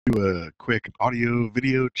Do a quick audio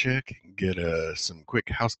video check, get some quick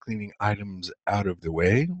house cleaning items out of the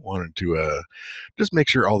way. Wanted to just make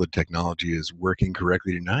sure all the technology is working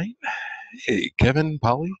correctly tonight. Hey, Kevin,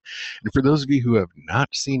 Polly, and for those of you who have not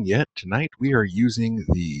seen yet, tonight we are using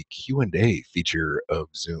the Q&A feature of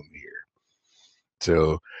Zoom here.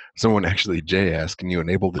 So someone actually, Jay asked, can you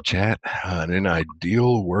enable the chat? In an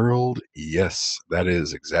ideal world, yes, that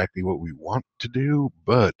is exactly what we want to do,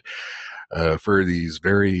 but for these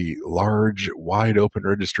very large, wide open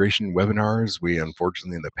registration webinars, we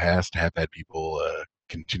unfortunately in the past have had people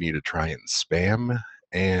continue to try and spam,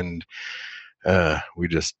 and we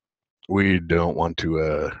don't want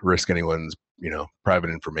to risk anyone's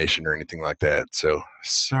private information or anything like that. So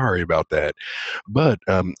sorry about that. But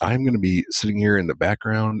I'm going to be sitting here in the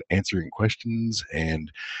background answering questions,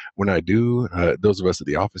 and when I do, those of us at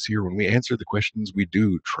the office here, when we answer the questions, we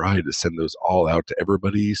do try to send those all out to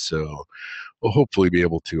everybody. So we'll hopefully be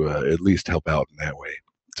able to at least help out in that way.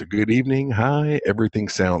 So good evening. Hi. Everything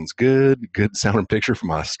sounds good. Good sound and picture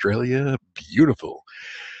from Australia. Beautiful.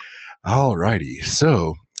 All righty.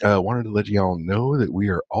 So wanted to let you all know that we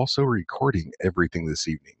are also recording everything this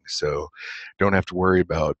evening. So don't have to worry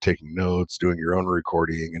about taking notes, doing your own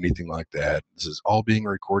recording, anything like that. This is all being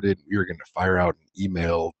recorded. We are going to fire out an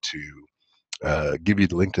email to give you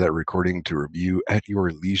the link to that recording to review at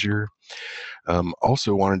your leisure.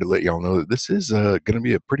 Also wanted to let y'all know that this is going to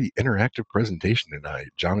be a pretty interactive presentation tonight.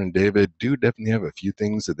 John and David do definitely have a few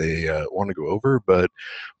things that they want to go over, but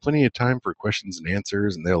plenty of time for questions and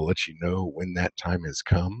answers, and they'll let you know when that time has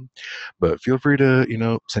come. But feel free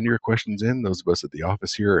to, send your questions in. Those of us at the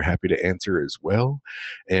office here are happy to answer as well.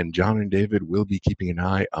 And John and David will be keeping an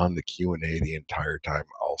eye on the Q&A the entire time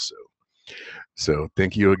also. So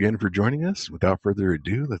thank you again for joining us. Without further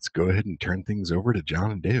ado, let's go ahead and turn things over to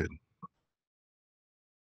John and David.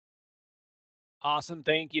 Awesome.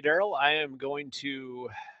 Thank you, Daryl. I am going to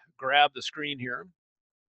grab the screen here.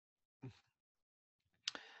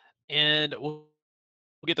 And we'll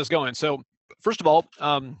get this going. So first of all,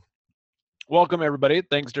 welcome everybody.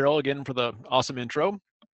 Thanks, Daryl, again for the awesome intro.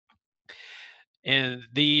 And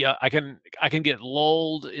I can get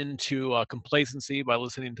lulled into complacency by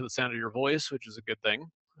listening to the sound of your voice, which is a good thing.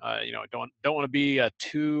 Don't want to be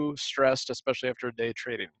too stressed, especially after a day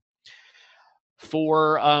trading.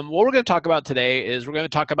 For what we're going to talk about today is we're going to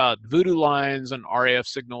talk about voodoo lines and RAF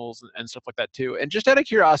signals and stuff like that too. And just out of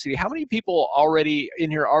curiosity, how many people in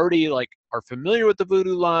here like are familiar with the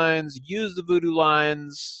voodoo lines, use the voodoo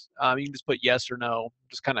lines? You can just put yes or no.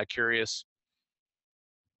 Just kind of curious.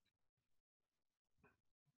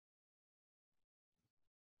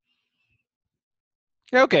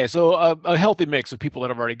 Okay, so a healthy mix of people that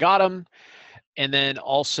have already got them, and then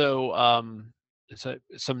also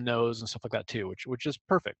some no's and stuff like that too, which is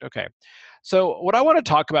perfect. Okay, so what I want to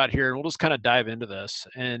talk about here, and we'll just kind of dive into this,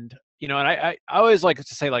 and and I always like to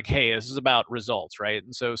say like, hey, this is about results, right?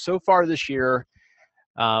 And so far this year,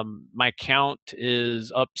 my count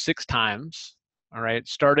is up 6 times. All right,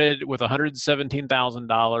 started with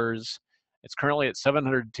 $117,000. It's currently at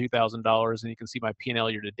 $702,000, and you can see my P&L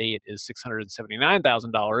year to date is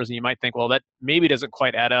 $679,000. And you might think, well, that maybe doesn't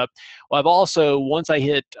quite add up. Well, I've also, once I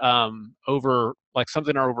hit over like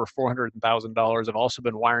something over $400,000, I've also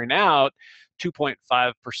been wiring out 2.5%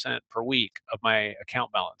 per week of my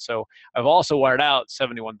account balance. So I've also wired out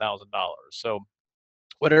 $71,000. So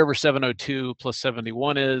whatever 702 plus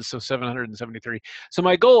 71 is, so 773. So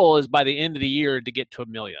my goal is by the end of the year to get to $1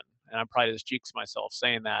 million. And I'm probably just jinxing myself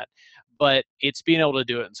saying that, but it's being able to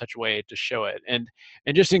do it in such a way to show it. And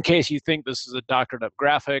just in case you think this is a doctored up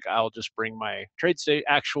graphic, I'll just bring my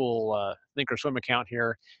actual Thinkorswim account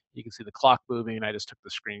here. You can see the clock moving. I just took the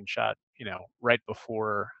screenshot, right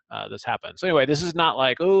before this happened. So anyway, this is not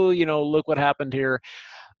like, oh, look what happened here.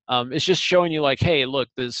 It's just showing you like, hey, look,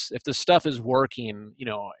 if this stuff is working,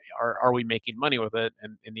 are we making money with it?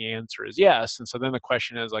 And the answer is yes. And so then the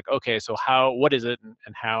question is like, okay, so what is it and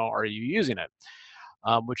how are you using it?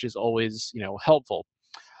 Which is always, helpful.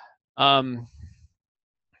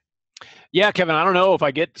 Yeah, Kevin, I don't know if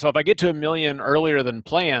I get to $1 million earlier than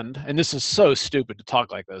planned, and this is so stupid to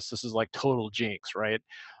talk like this. This is like total jinx, right?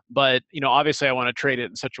 But, obviously I want to trade it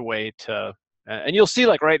in such a way to, and you'll see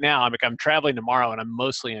like right now, I'm traveling tomorrow and I'm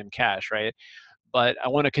mostly in cash, right? But I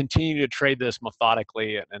want to continue to trade this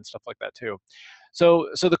methodically and stuff like that too. So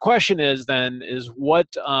the question is what,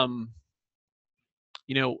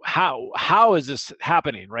 how is this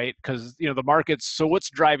happening, right? Because, the markets, so what's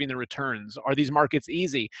driving the returns? Are these markets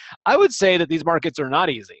easy? I would say that these markets are not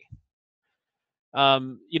easy.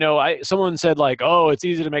 Someone said like, oh, it's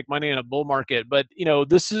easy to make money in a bull market, but,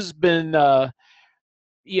 this has been,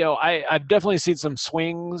 I've definitely seen some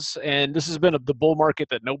swings, and this has been the bull market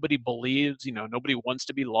that nobody believes. Nobody wants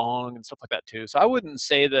to be long and stuff like that too. So I wouldn't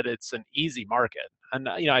say that it's an easy market. And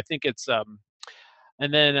I think it's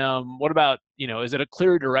and then what about, is it a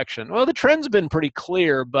clear direction? Well, the trend's been pretty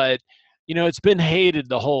clear, but it's been hated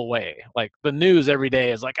the whole way. Like the news every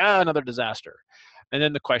day is like, another disaster. And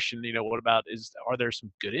then the question, what about are there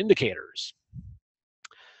some good indicators?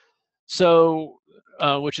 So,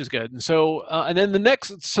 which is good. And so, and then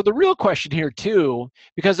the real question here too,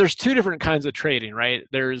 because there's two different kinds of trading, right?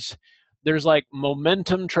 There's like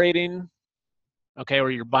momentum trading, okay, where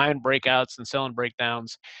you're buying breakouts and selling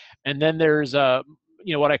breakdowns. And then there's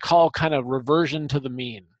what I call kind of reversion to the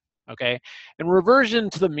mean, okay? And reversion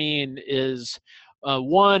to the mean is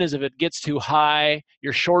one is if it gets too high,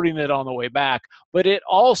 you're shorting it on the way back. But it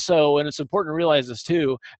also, and it's important to realize this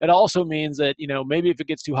too, it also means that, maybe if it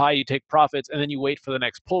gets too high, you take profits and then you wait for the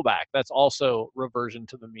next pullback. That's also reversion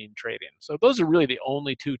to the mean trading. So those are really the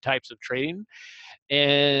only two types of trading.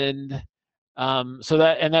 And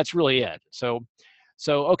that's really it. So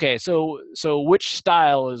which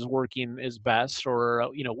style is best, or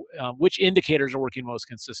which indicators are working most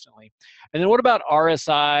consistently? And then what about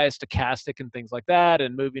RSI, stochastic, and things like that,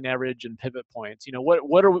 and moving average and pivot points?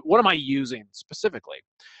 What am I using specifically?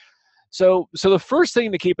 So the first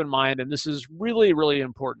thing to keep in mind, and this is really, really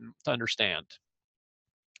important to understand,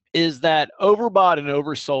 is that overbought and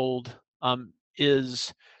oversold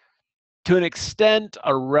is to an extent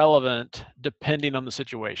irrelevant depending on the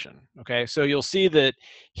situation. Okay, so you'll see that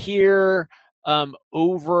here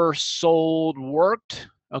oversold worked,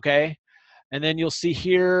 okay, and then you'll see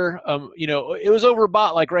here it was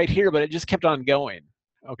overbought like right here, but it just kept on going,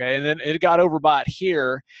 okay, and then it got overbought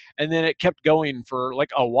here, and then it kept going for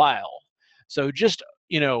like a while. So just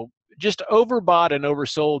overbought and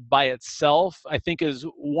oversold by itself, I think, is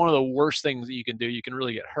one of the worst things that you can do. You can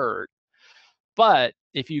really get hurt. But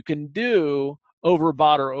if you can do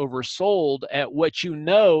overbought or oversold at what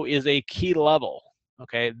is a key level,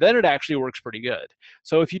 okay, then it actually works pretty good.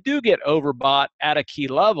 So if you do get overbought at a key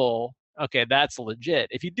level, okay, that's legit.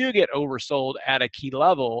 If you do get oversold at a key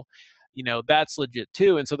level, that's legit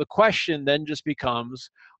too. And so the question then just becomes,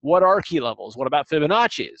 what are key levels? What about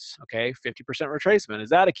Fibonacci's? Okay, 50% retracement, is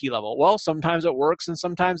that a key level? Well, sometimes it works and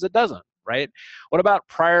sometimes it doesn't, right? What about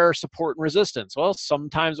prior support and resistance? Well,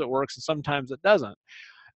 sometimes it works and sometimes it doesn't.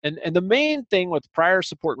 And the main thing with prior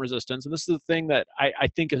support and resistance, and this is the thing that I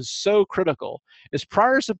think is so critical, is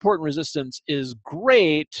prior support and resistance is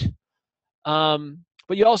great,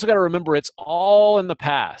 but you also got to remember it's all in the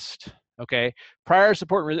past. Okay, prior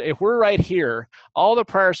support, if we're right here, all the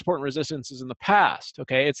prior support and resistance is in the past.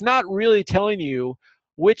 Okay, it's not really telling you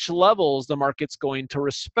which levels the market's going to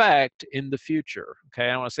respect in the future.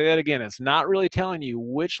 Okay, I want to say that again. It's not really telling you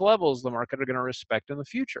which levels the market are going to respect in the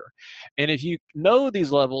future. And if you know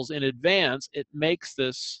these levels in advance, it makes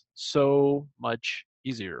this so much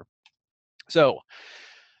easier. So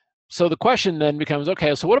the question then becomes,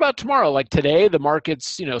 okay, so what about tomorrow? Like today, the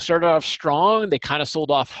markets, started off strong. They kind of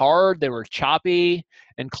sold off hard. They were choppy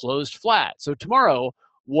and closed flat. So tomorrow,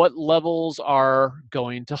 what levels are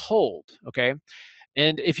going to hold? Okay.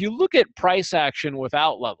 And if you look at price action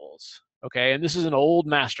without levels, okay, and this is an old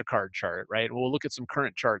MasterCard chart, right? We'll look at some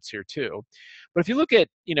current charts here too. But if you look at,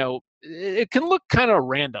 it can look kind of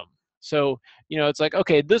random. So, it's like,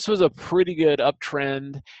 okay, this was a pretty good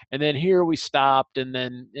uptrend, and then here we stopped, and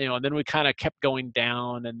then, and then we kind of kept going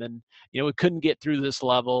down, and then, we couldn't get through this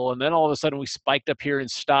level, and then all of a sudden we spiked up here and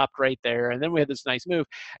stopped right there, and then we had this nice move.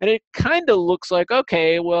 And it kind of looks like,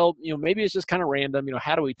 okay, well, maybe it's just kind of random,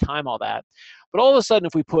 how do we time all that? But all of a sudden,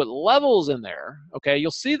 if we put levels in there, okay, you'll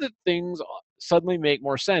see that things suddenly make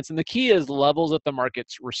more sense. And the key is levels that the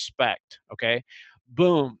markets respect, okay?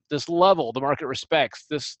 Boom, this level the market respects,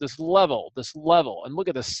 this level, and look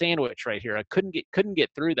at the sandwich right here. I couldn't get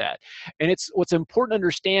through that. And it's what's important to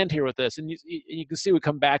understand here with this, and you can see we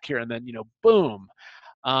come back here and then boom,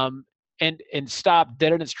 and stop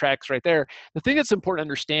dead in its tracks right there. The thing that's important to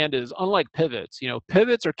understand is, unlike pivots,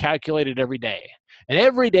 pivots are calculated every day, and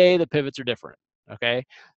every day the pivots are different. Okay,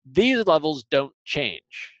 these levels don't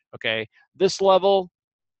change. Okay, this level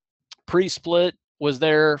pre-split was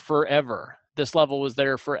there forever. This level was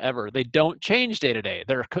there forever. They don't change day to day.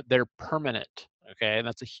 They're permanent. Okay, and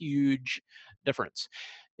that's a huge difference.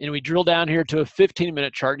 And we drill down here to a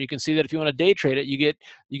 15-minute chart, and you can see that if you want to day trade it, you get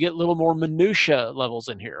a little more minutia levels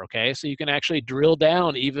in here. Okay, so you can actually drill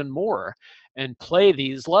down even more and play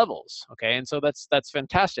these levels. Okay, and so that's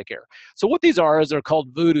fantastic here. So what these are is they're called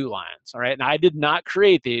voodoo lines. All right, and I did not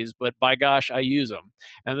create these, but by gosh, I use them.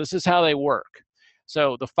 And this is how they work.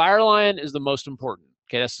 So the fire line is the most important.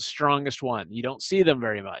 Okay, that's the strongest one. You don't see them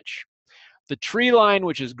very much. The tree line,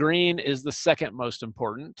 which is green, is the second most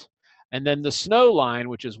important. And then the snow line,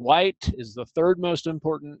 which is white, is the third most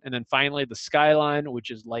important. And then finally, the sky line,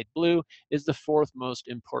 which is light blue, is the fourth most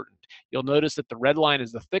important. You'll notice that the red line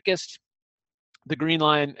is the thickest. The green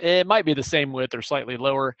line, it might be the same width or slightly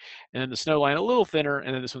lower. And then the snow line, a little thinner.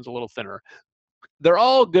 And then this one's a little thinner. They're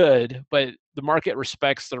all good, but the market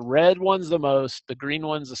respects the red ones the most, the green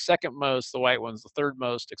ones the second most, the white ones the third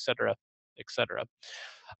most, et cetera, et cetera.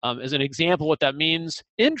 As an example, what that means,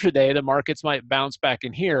 intraday, the markets might bounce back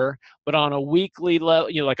in here, but on a weekly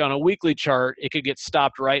level, like on a weekly chart, it could get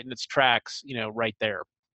stopped right in its tracks, right there.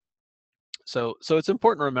 So it's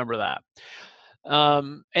important to remember that.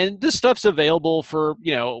 And this stuff's available for,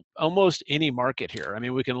 almost any market here. I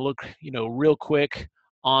mean, we can look, real quick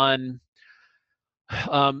on,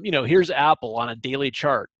 here's Apple on a daily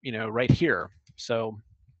chart, right here. So,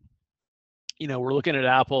 we're looking at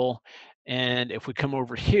Apple, and if we come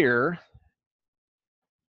over here,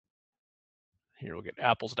 we'll get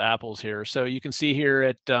apples to apples here. So you can see here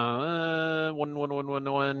at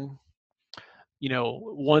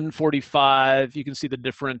 145, you can see the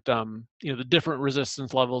different, the different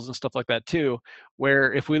resistance levels and stuff like that too,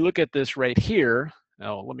 where if we look at this right here,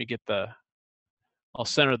 let me get I'll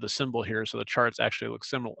center the symbol here so the charts actually look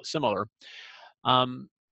similar.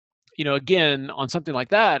 Again, on something like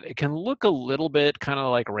that, it can look a little bit kind of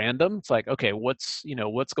like random. It's like, okay, what's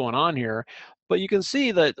going on here? But you can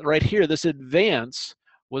see that right here, this advance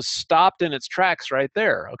was stopped in its tracks right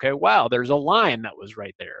there. Okay, wow, there's a line that was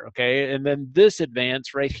right there. Okay, and then this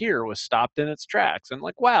advance right here was stopped in its tracks. And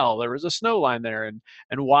like, wow, there was a snow line there. And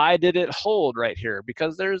why did it hold right here?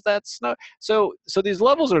 Because there's that snow. So these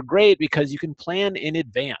levels are great because you can plan in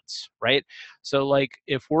advance, right? So like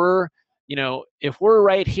if we're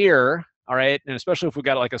right here, all right, and especially if we've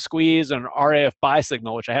got like a squeeze and an RAF buy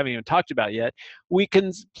signal, which I haven't even talked about yet, we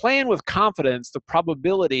can plan with confidence the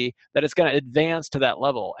probability that it's going to advance to that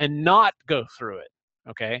level and not go through it,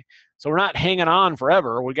 okay? So we're not hanging on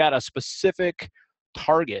forever. We got a specific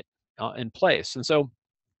target in place. And so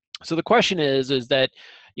the question is that,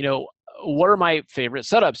 what are my favorite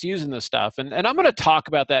setups using this stuff? And I'm going to talk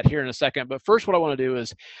about that here in a second. But first, what I want to do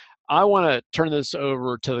is I want to turn this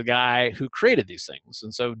over to the guy who created these things.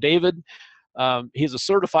 And so David, he's a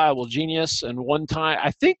certifiable genius. And one time,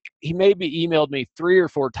 I think he maybe emailed me 3 or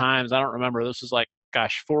 4 times. I don't remember. This was like,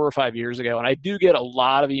 gosh, 4 or 5 years ago. And I do get a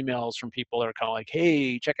lot of emails from people that are kind of like,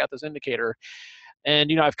 hey, check out this indicator. And,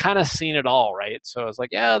 I've kind of seen it all, right? So I was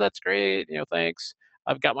like, yeah, that's great. Thanks.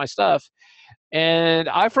 I've got my stuff. And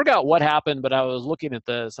I forgot what happened, but I was looking at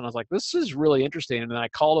this and I was like, this is really interesting. And then I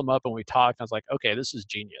called him up and we talked. And I was like, okay, this is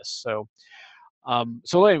genius. So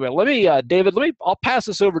anyway, let me, David, I'll pass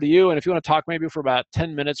this over to you. And if you want to talk maybe for about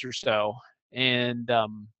 10 minutes or so, and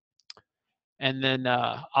then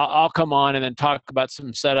I'll come on and then talk about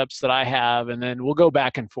some setups that I have, and then we'll go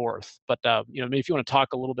back and forth. But, maybe if you want to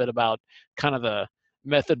talk a little bit about kind of the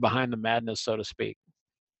method behind the madness, so to speak.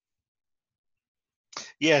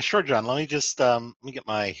 Yeah, sure, John. Let me just let me get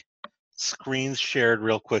my screens shared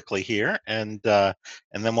real quickly here, and then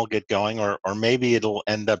we'll get going. Or maybe it'll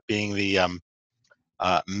end up being the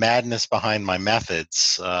madness behind my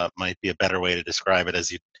methods. Might be a better way to describe it, as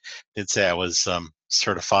you did say I was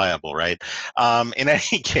certifiable, right? In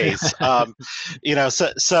any case, I'm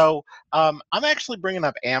actually bringing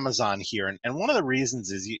up Amazon here, and one of the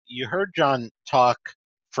reasons is you heard John talk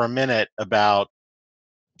for a minute about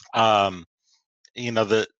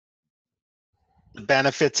the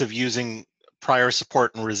benefits of using prior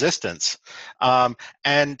support and resistance. And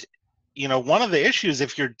one of the issues,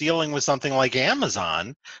 if you're dealing with something like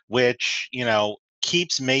Amazon, which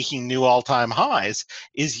keeps making new all-time highs,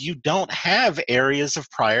 is you don't have areas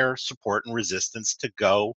of prior support and resistance to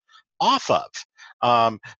go off of.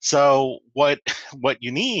 So what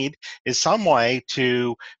you need is some way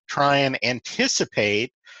to try and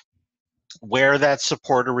anticipate where that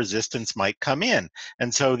support or resistance might come in.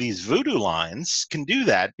 And so these voodoo lines can do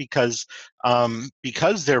that because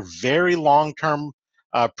they're very long-term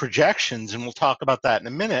projections, and we'll talk about that in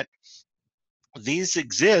a minute. These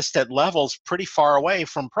exist at levels pretty far away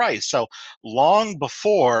from price. So long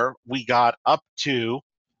before we got up to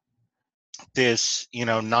this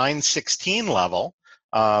 916 level,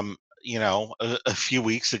 a few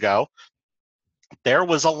weeks ago, there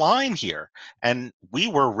was a line here, and we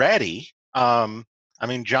were ready. I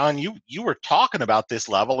mean, John, you were talking about this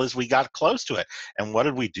level as we got close to it. And what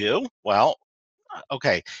did we do? Well,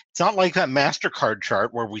 okay, it's not like that MasterCard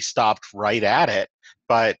chart where we stopped right at it,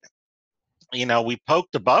 but we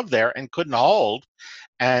poked above there and couldn't hold,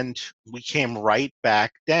 and we came right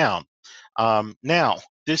back down. Now,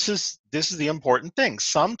 this is the important thing.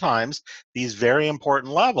 Sometimes these very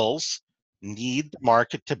important levels need the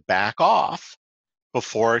market to back off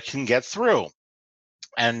before it can get through.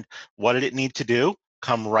 And what did it need to do?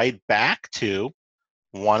 Come right back to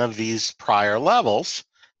one of these prior levels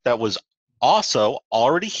that was also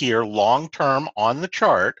already here long-term on the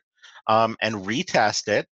chart, and retest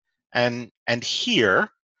it. And here,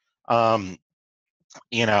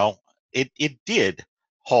 you know, it did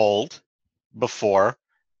hold before.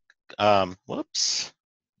 Whoops,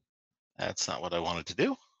 that's not what I wanted to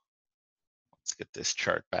do. Let's get this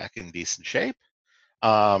chart back in decent shape.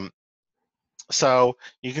 So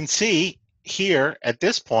you can see here at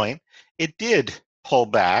this point, it did pull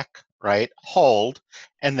back, right, hold,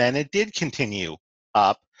 and then it did continue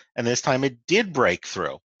up, and this time it did break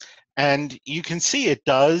through. And you can see it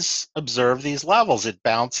does observe these levels. It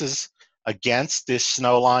bounces against this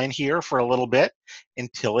snow line here for a little bit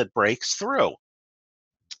until it breaks through.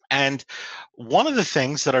 And one of the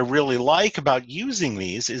things that I really like about using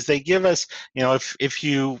these is they give us, if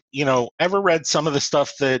you ever read some of the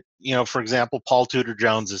stuff that, for example, Paul Tudor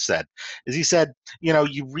Jones has said, is he said,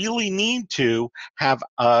 you really need to have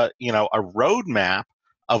a roadmap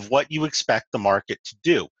of what you expect the market to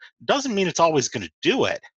do. Doesn't mean it's always going to do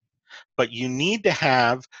it, but you need to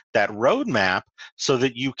have that roadmap so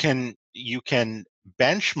that you can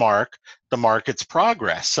benchmark the market's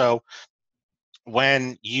progress. So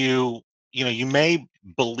when you may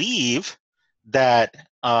believe that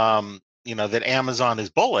that Amazon is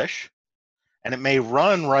bullish, and it may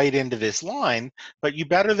run right into this line, but you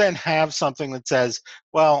better then have something that says,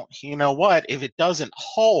 well, you know what, if it doesn't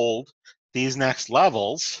hold these next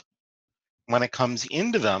levels when it comes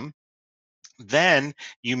into them, then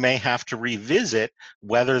you may have to revisit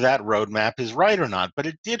whether that roadmap is right or not. But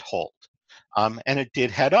it did hold, and it did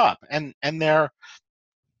head up, and there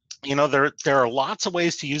are lots of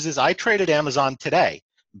ways to use this. I traded Amazon today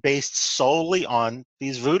based solely on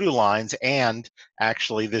these voodoo lines and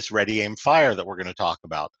actually this ready aim fire that we're going to talk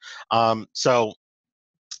about. So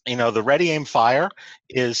the ready aim fire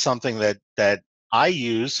is something that I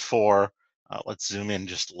use for, let's zoom in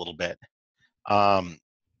just a little bit,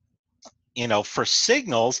 for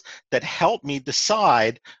signals that help me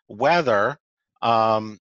decide whether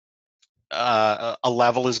a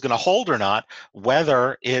level is going to hold or not,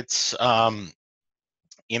 whether it's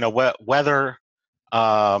whether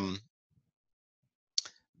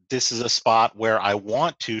this is a spot where I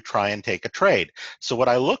want to try and take a trade. So what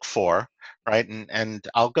I look for, right, and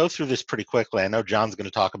I'll go through this pretty quickly. I know John's going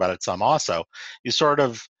to talk about it some also.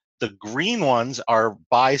 The green ones are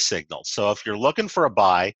buy signals. So if you're looking for a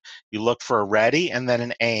buy, you look for a ready and then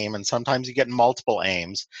an aim, and sometimes you get multiple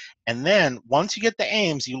aims. And then once you get the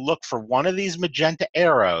aims, you look for one of these magenta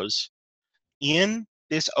arrows in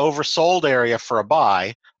this oversold area for a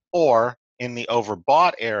buy, or in the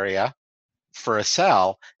overbought area for a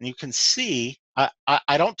sell. And you can see,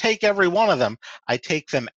 I don't take every one of them. I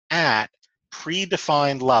take them at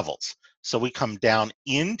predefined levels. So we come down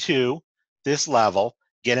into this level,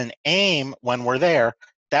 get an aim when we're there.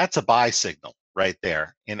 That's a buy signal right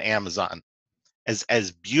there in Amazon,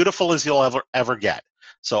 as beautiful as you'll ever get.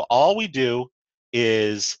 So all we do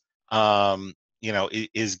is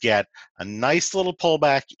is get a nice little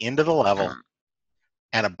pullback into the level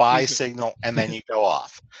and a buy signal, and then you go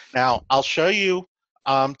off. Now I'll show you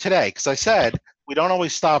today, because I said we don't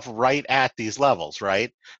always stop right at these levels,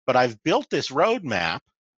 right? But I've built this roadmap,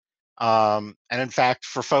 and in fact,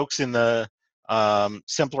 for folks in the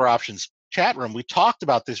Simpler Options chat room, we talked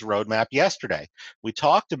about this roadmap yesterday. We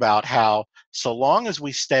talked about how so long as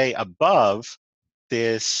we stay above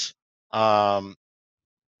this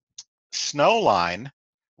snow line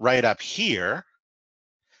right up here,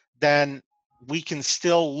 then we can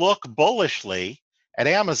still look bullishly at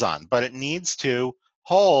Amazon, but it needs to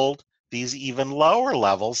hold these even lower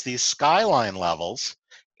levels, these skyline levels,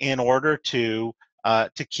 in order to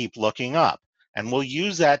keep looking up. And we'll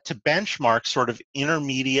use that to benchmark sort of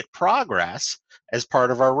intermediate progress as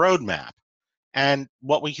part of our roadmap. And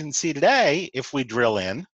what we can see today, if we drill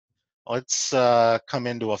in, let's come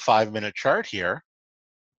into a 5-minute chart here.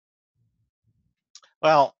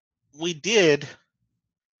 Well, we did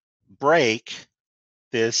break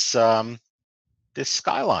this this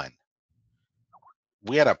skyline.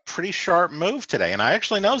 We had a pretty sharp move today, and I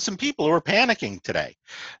actually know some people who were panicking today.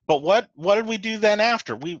 But what did we do then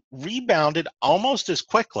after? We rebounded almost as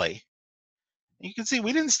quickly. You can see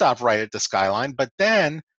we didn't stop right at the skyline, but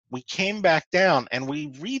then we came back down and we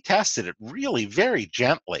retested it really very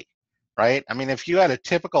gently, right? I mean, if you had a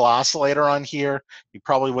typical oscillator on here, you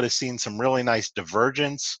probably would have seen some really nice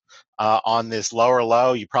divergence on this lower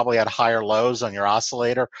low. You probably had higher lows on your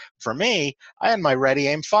oscillator. For me, I had my ready,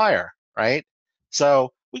 aim, fire, right?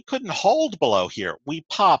 So we couldn't hold below here. We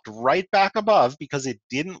popped right back above because it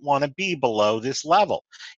didn't want to be below this level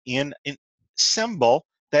in a symbol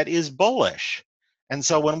that is bullish. And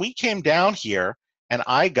so when we came down here and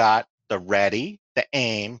I got the ready, the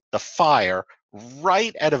aim, the fire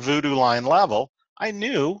right at a voodoo line level, I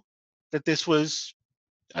knew that this was,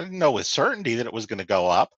 I didn't know with certainty that it was going to go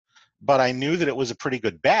up, but I knew that it was a pretty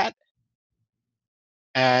good bet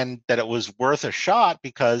and that it was worth a shot,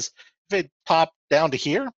 because if it popped down to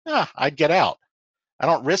here, I'd get out. I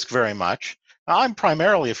don't risk very much. Now, I'm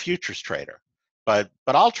primarily a futures trader, but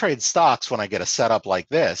I'll trade stocks when I get a setup like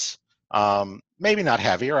this. Maybe not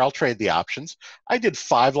heavier. I'll trade the options. I did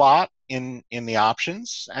 5 lot in the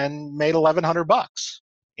options and made $1,100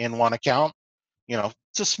 in one account. You know,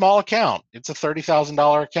 it's a small account. It's a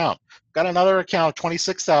 $30,000 account. Got another account,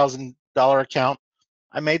 $26,000 account.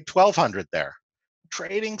 I made $1,200 there.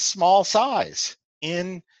 Trading small size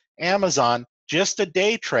in Amazon, just a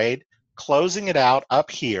day trade, closing it out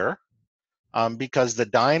up here because the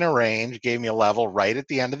Dyna range gave me a level right at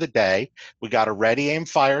the end of the day. We got a ready, aim,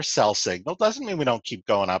 fire sell signal. Doesn't mean we don't keep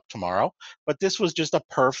going up tomorrow, but this was just a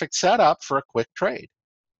perfect setup for a quick trade.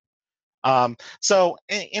 So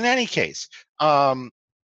in any case,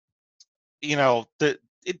 you know,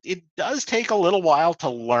 it does take a little while to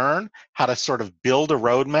learn how to sort of build a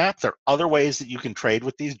roadmap. There are other ways that you can trade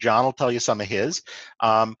with these. John will tell you some of his.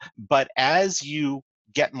 But as you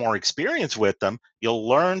get more experience with them, you'll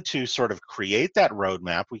learn to sort of create that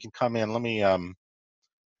roadmap. We can come in. Let me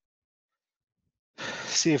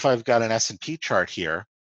see if I've got an S&P chart here.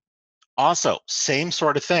 Also, same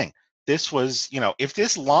sort of thing. This was, you know, if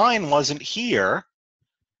this line wasn't here,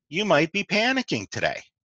 you might be panicking today,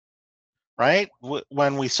 right?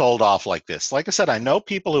 When we sold off like this. Like I said, I know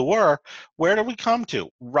people who were. Where did we come to?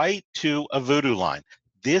 Right to a voodoo line.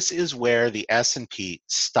 This is where the S&P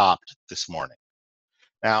stopped this morning.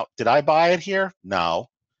 Now, did I buy it here? No.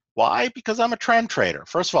 Why? Because I'm a trend trader.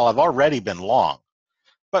 First of all, I've already been long.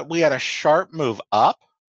 But we had a sharp move up,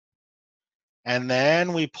 and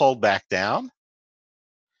then we pulled back down.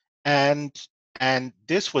 And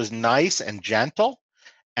this was nice and gentle.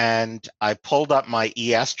 And I pulled up my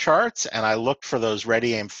ES charts and I looked for those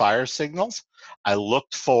ready, aim, fire signals. I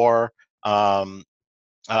looked for, I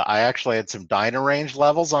actually had some Dyna range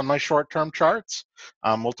levels on my short-term charts.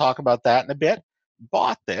 We'll talk about that in a bit.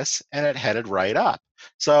 Bought this and it headed right up.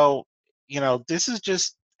 So, you know, this is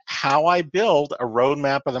just how I build a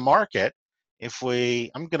roadmap of the market.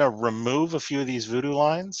 I'm going to remove a few of these voodoo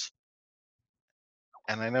lines.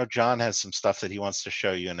 And I know John has some stuff that he wants to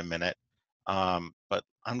show you in a minute. But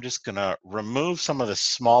I'm just going to remove some of the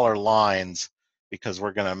smaller lines because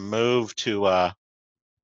we're going to move to a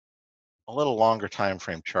little longer time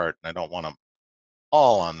frame chart, and I don't want them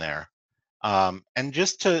all on there. And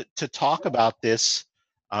just to talk about this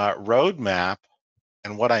roadmap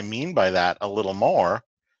and what I mean by that a little more,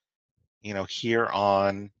 you know, here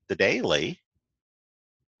on the daily,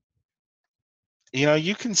 you know,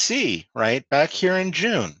 you can see, right, back here in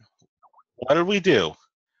June, what did we do?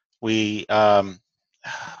 We,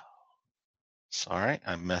 sorry,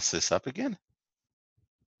 I messed this up again.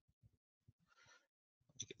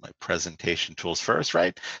 Get my presentation tools first,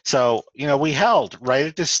 right? So, you know, we held right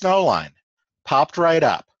at this snow line, popped right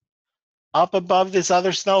up above this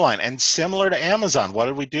other snow line. And similar to Amazon, what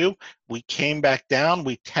did we do? We came back down,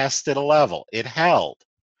 we tested a level, it held.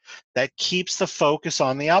 That keeps the focus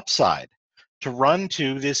on the upside to run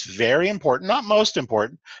to this very important, not most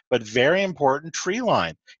important, but very important tree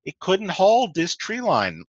line. It couldn't hold this tree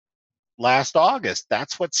line last August.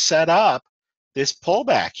 That's what set up this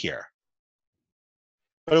pullback here.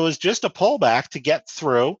 But it was just a pullback to get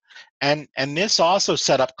through. And this also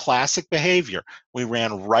set up classic behavior. We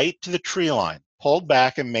ran right to the tree line, pulled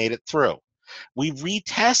back and made it through. We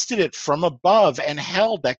retested it from above and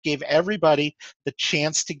held. That gave everybody the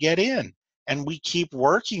chance to get in. And we keep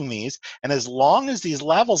working these. And as long as these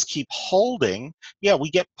levels keep holding, yeah, we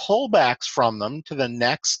get pullbacks from them to the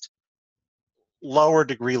next lower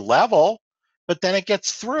degree level, but then it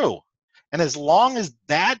gets through. And as long as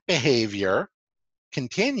that behavior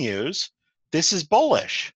continues, this is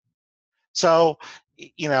bullish. So,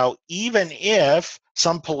 you know, even if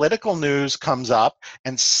some political news comes up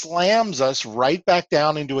and slams us right back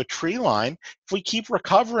down into a tree line, if we keep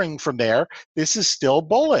recovering from there, this is still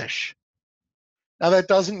bullish. Now, that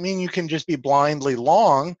doesn't mean you can just be blindly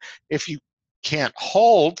long if you can't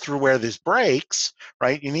hold through where this breaks,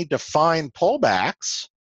 right? You need to find pullbacks.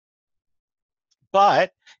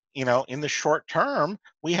 But, you know, in the short term,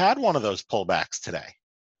 we had one of those pullbacks today.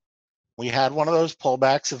 We had one of those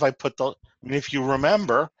pullbacks. If you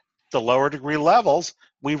remember the lower degree levels,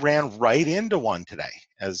 we ran right into one today,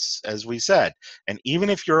 as we said. And even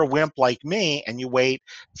if you're a wimp like me and you wait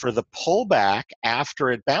for the pullback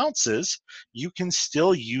after it bounces, you can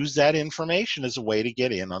still use that information as a way to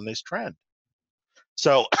get in on this trend.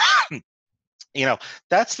 So, you know,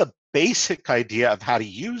 that's the basic idea of how to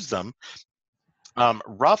use them.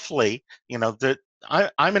 Roughly, you know,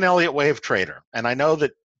 I'm an Elliott Wave trader, and I know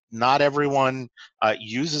that not everyone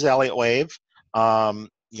uses Elliott Wave.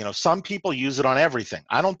 You know, some people use it on everything.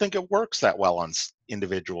 I don't think it works that well on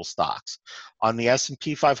individual stocks. On the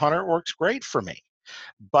S&P 500, it works great for me.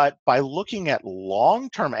 But by looking at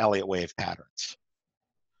long-term Elliott Wave patterns,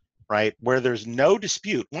 right, where there's no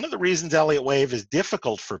dispute. One of the reasons Elliott Wave is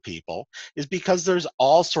difficult for people is because there's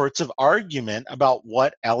all sorts of argument about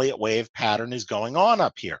what Elliott Wave pattern is going on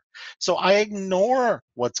up here. So I ignore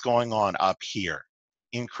what's going on up here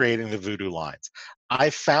in creating the voodoo lines. I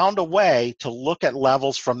found a way to look at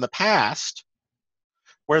levels from the past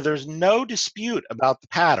where there's no dispute about the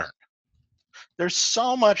pattern. There's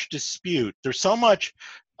so much dispute. There's so much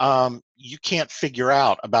you can't figure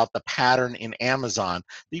out about the pattern in Amazon.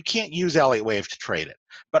 You can't use Elliott Wave to trade it.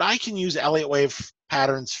 But I can use Elliott Wave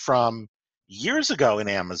patterns from years ago in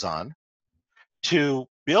Amazon to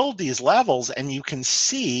build these levels, and you can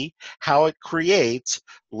see how it creates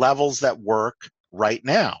levels that work right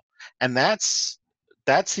now. And that's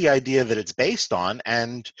the idea that it's based on.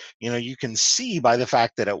 And you know, you can see by the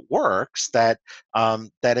fact that it works that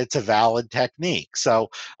that it's a valid technique. So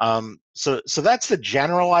so that's the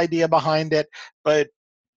general idea behind it. But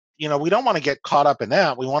you know, we don't want to get caught up in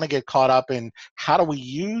that. We want to get caught up in how do we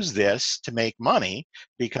use this to make money,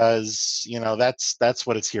 because you know, that's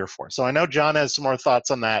what it's here for. So I know John has some more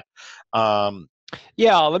thoughts on that.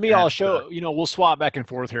 Yeah, let me. I'll show. You know, we'll swap back and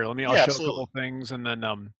forth here. Let me. I'll show absolutely. a couple things, and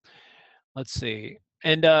then let's see.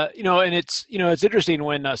 And you know, and it's, you know, it's interesting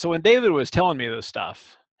when so when David was telling me this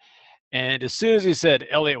stuff, and as soon as he said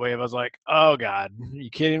Elliott Wave, I was like, oh God, are you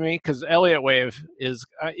kidding me? Because Elliott Wave is,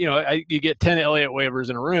 you know, you get 10 Elliott Wavers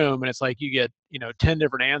in a room, and it's like you get, you know, 10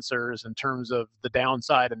 different answers in terms of the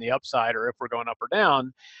downside and the upside, or if we're going up or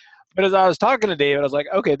down. But as I was talking to David, I was like,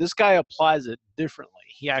 okay, this guy applies it differently.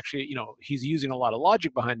 He actually, you know, he's using a lot of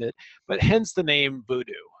logic behind it, but hence the name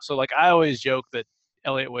voodoo. So like I always joke that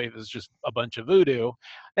Elliott Wave is just a bunch of voodoo.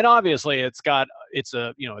 And obviously it's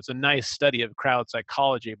a, you know, it's a nice study of crowd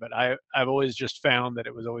psychology, but I've always just found that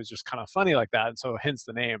it was always just kind of funny like that. And so hence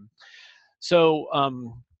the name. So,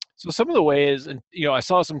 so some of the ways, and you know, I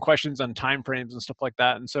saw some questions on time frames and stuff like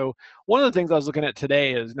that. And so one of the things I was looking at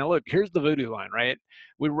today is, now look, here's the voodoo line, right?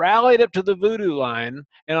 We rallied up to the voodoo line,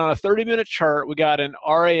 and on a 30-minute chart, we got an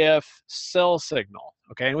RAF sell signal.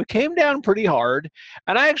 Okay, and we came down pretty hard,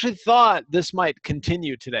 and I actually thought this might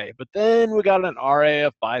continue today, but then we got an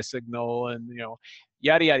RAF buy signal, and you know,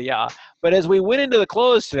 yada yada yada. But as we went into the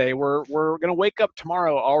close today, we're going to wake up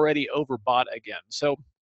tomorrow already overbought again. So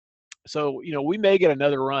you know, we may get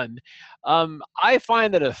another run. I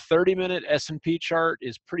find that a 30-minute S&P chart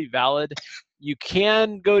is pretty valid. You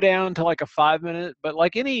can go down to like a 5-minute, but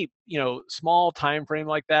like any, you know, small time frame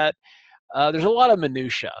like that, there's a lot of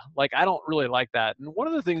minutia. Like I don't really like that. And one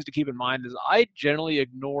of the things to keep in mind is I generally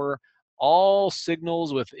ignore all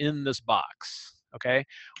signals within this box. Okay,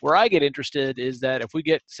 where I get interested is that if we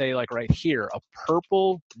get, say, like right here, a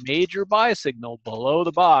purple major buy signal below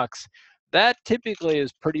the box, that typically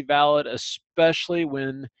is pretty valid, especially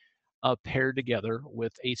when paired together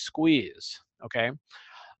with a squeeze. Okay.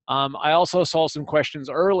 I also saw some questions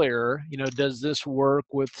earlier. You know, does this work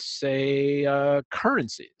with, say,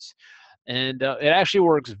 currencies? And it actually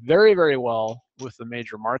works very, very well with the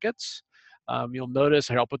major markets. You'll notice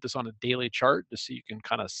here, I'll put this on a daily chart just so you can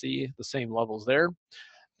kind of see the same levels there.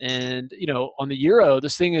 And, you know, on the euro,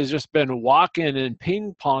 this thing has just been walking and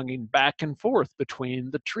ping-ponging back and forth between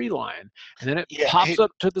the tree line. And then it pops up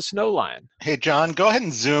to the snow line. Hey, John, go ahead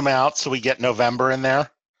and zoom out so we get November in there.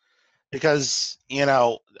 Because, you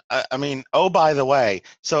know, I mean, oh, by the way,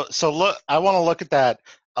 so look, I want to look at that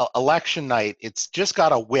election night. It's just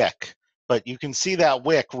got a wick, but you can see that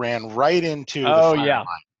wick ran right into the fire line.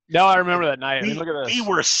 No, I remember that night. I mean, look at this. We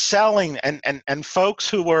were selling, and folks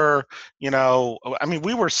who were, you know, I mean,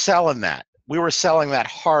 we were selling that. We were selling that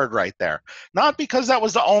hard right there. Not because that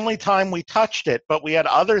was the only time we touched it, but we had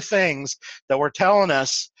other things that were telling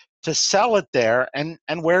us to sell it there. And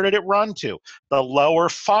where did it run to? The lower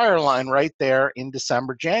fire line right there in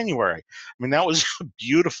December, January. I mean, that was a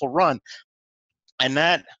beautiful run. And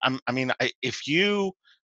that, I mean, if you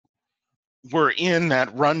were in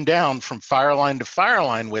that run down from fire line to fire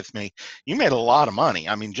line with me, you made a lot of money.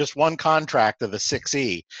 I mean, just one contract of the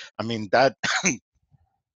 6E, I mean, that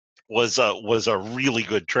was a really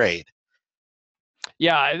good trade.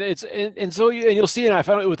 Yeah, and so you'll see, and I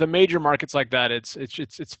found it with the major markets like that, it's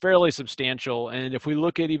fairly substantial. And if we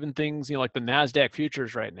look at even things, like the Nasdaq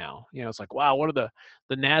futures right now, it's like, wow, what are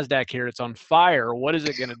the Nasdaq here? It's on fire. What is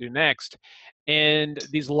it going to do next? And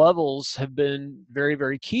these levels have been very,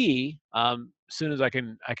 very key. As soon as I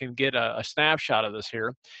can get a snapshot of this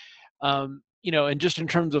here. And just in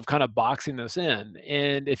terms of kind of boxing this in.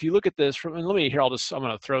 And if you look at this from, and let me here, I'm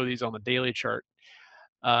going to throw these on the daily chart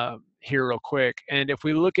here real quick. And if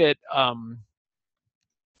we look at,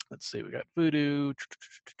 let's see, we got Voodoo.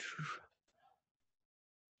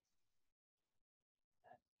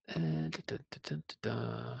 There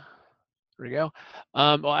we go.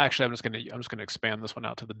 Well, actually, I'm just gonna expand this one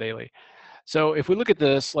out to the daily. So if we look at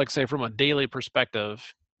this, like say from a daily perspective,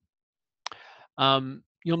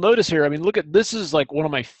 you'll notice here, I mean, look at, this is like one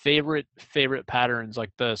of my favorite patterns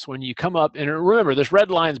like this. When you come up, and remember, this red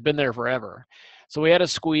line's been there forever. So we had a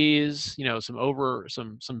squeeze,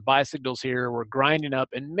 some buy signals here. We're grinding up,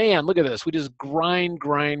 and man, look at this. We just grind.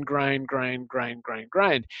 And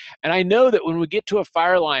I know that when we get to a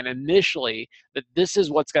fire line initially, that this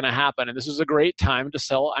is what's going to happen, and this is a great time to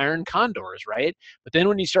sell iron condors, right? But then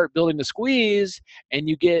when you start building the squeeze and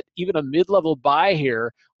you get even a mid-level buy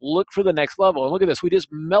here, look for the next level. And look at this. We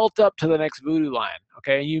just melt up to the next voodoo line,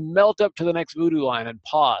 okay? You melt up to the next voodoo line and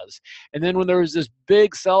pause. And then when there was this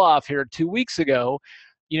big sell-off here 2 weeks ago,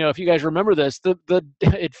 if you guys remember this,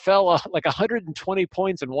 it fell like 120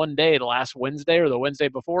 points in one day, the last Wednesday or the Wednesday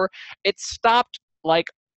before. It stopped like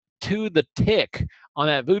to the tick on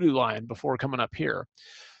that voodoo line before coming up here.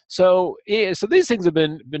 So these things have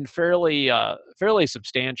been fairly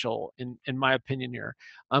substantial in my opinion here.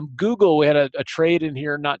 Google, we had a trade in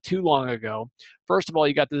here not too long ago. First of all,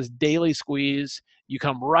 you got this daily squeeze. You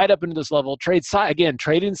come right up into this level,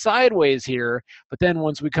 trading sideways here. But then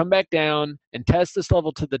once we come back down and test this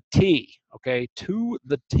level to the T, okay, to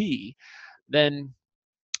the T, then,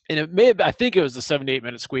 and it may have, I think it was the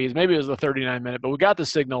 78-minute squeeze, maybe it was the 39-minute, but we got the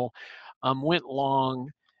signal, went long.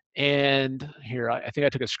 And here, I think I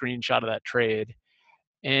took a screenshot of that trade.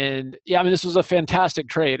 And yeah, I mean, this was a fantastic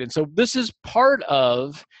trade. And so this is part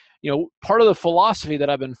of the philosophy that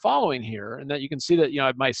I've been following here, and that you can see that,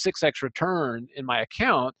 my 6x return in my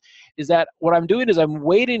account is that what I'm doing is I'm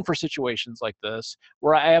waiting for situations like this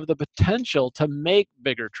where I have the potential to make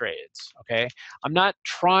bigger trades, okay? I'm not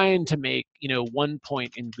trying to make, 1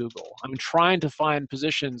 point in Google. I'm trying to find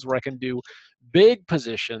positions where I can do big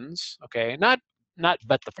positions, okay? Not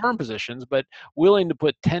bet the farm positions, but willing to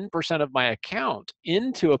put 10% of my account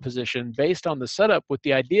into a position based on the setup, with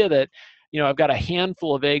the idea that, I've got a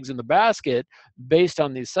handful of eggs in the basket based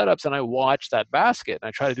on these setups, and I watch that basket. And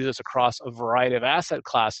I try to do this across a variety of asset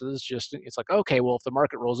classes. It's like, okay, well, if the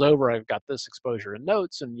market rolls over, I've got this exposure in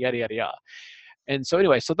notes and yada, yada, yada. And so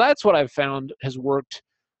anyway, so that's what I've found has worked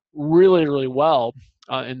really, really well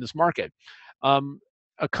in this market.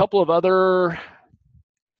 A couple of other,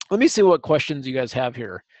 let me see what questions you guys have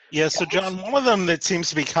here. Yeah, so John, one of them that seems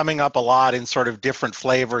to be coming up a lot in sort of different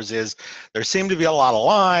flavors is there seem to be a lot of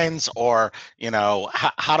lines, or,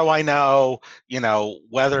 how do I know,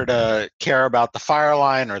 whether to care about the fire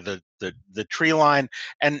line or the tree line?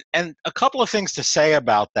 And a couple of things to say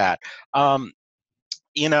about that.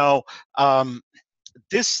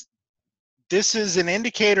 This is an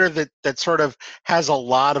indicator that sort of has a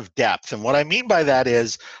lot of depth. And what I mean by that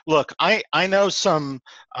is, look, I know some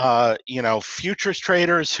futures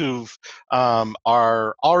traders who've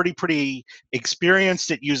are already pretty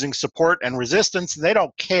experienced at using support and resistance. They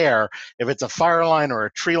don't care if it's a fire line or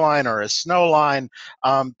a tree line or a snow line.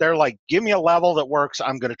 They're like, give me a level that works.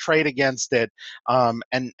 I'm going to trade against it.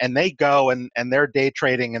 And they go and they're day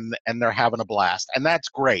trading and they're having a blast. And that's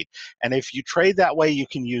great. And if you trade that way, you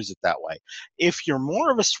can use it that way. If you're more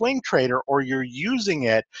of a swing trader, or you're using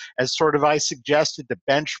it as sort of, I suggested, to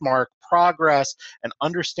benchmark progress and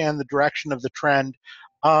understand the direction of the trend,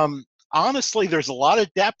 honestly, there's a lot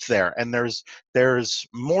of depth there, and there's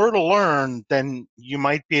more to learn than you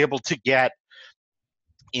might be able to get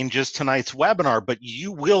in just tonight's webinar, but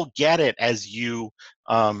you will get it as you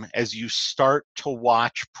start to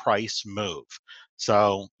watch price move.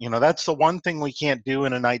 So, that's the one thing we can't do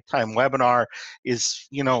in a nighttime webinar is,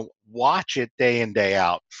 watch it day in, day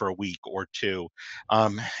out for a week or two,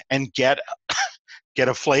 and get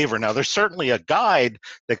a flavor. Now, there's certainly a guide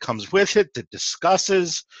that comes with it that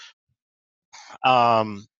discusses, a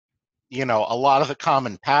lot of the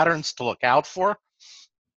common patterns to look out for.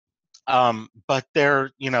 But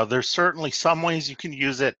there's certainly some ways you can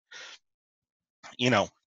use it,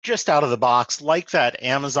 just out of the box, like that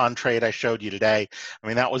Amazon trade I showed you today. I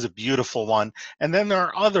mean, that was a beautiful one. And then there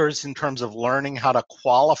are others in terms of learning how to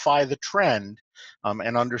qualify the trend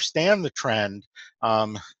and understand the trend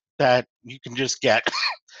that you can just get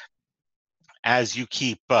as you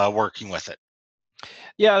keep working with it.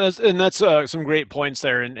 Yeah, that's some great points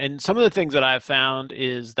there. And some of the things that I've found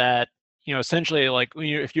is that, essentially, like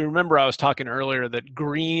if you remember, I was talking earlier that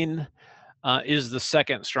green is the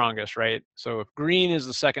second strongest, right? So if green is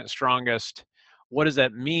the second strongest, what does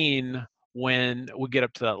that mean when we get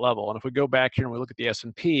up to that level? And if we go back here and we look at the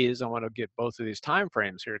S&Ps, I want to get both of these time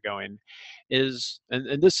frames here going,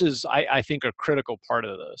 and this is, I think, a critical part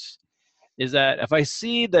of this, is that if I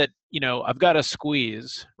see that, I've got a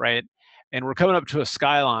squeeze, right, and we're coming up to a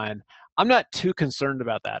skyline, I'm not too concerned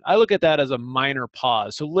about that. I look at that as a minor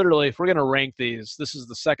pause. So literally, if we're going to rank these, this is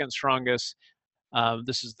the second strongest,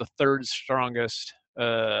 this is the third strongest.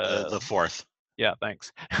 The fourth. Yeah,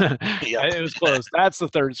 thanks. Yep. It was close. That's the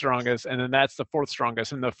third strongest, and then that's the fourth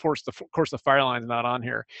strongest. And of course, the fire line's not on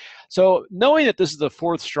here. So knowing that this is the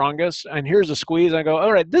fourth strongest, and here's a squeeze, I go,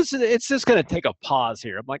 all right, it's just going to take a pause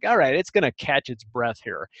here. I'm like, all right, it's going to catch its breath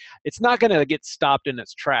here. It's not going to get stopped in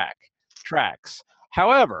its tracks.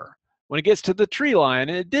 However, when it gets to the tree line,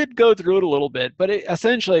 it did go through it a little bit, but it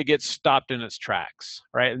essentially gets stopped in its tracks,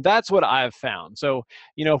 right? And that's what I've found. So,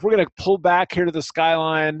 if we're going to pull back here to the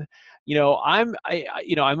skyline, I'm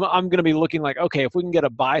going to be looking like, okay, if we can get a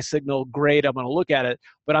buy signal, great, I'm going to look at it.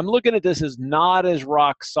 But I'm looking at this as not as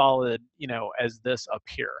rock solid, as this up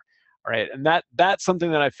here. All right, and that's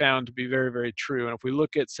something that I found to be very, very true. And if we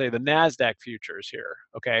look at, say, the NASDAQ futures here,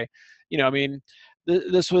 okay,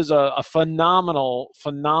 this was a phenomenal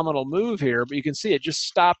move here, but you can see it just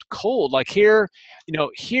stopped cold. Like here,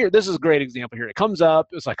 this is a great example here. It comes up,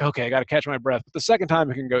 it's like, okay, I got to catch my breath. But the second time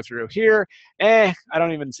it can go through here, I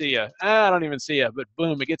don't even see you. I don't even see you. But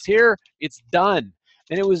boom, it gets here, it's done.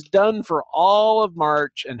 And it was done for all of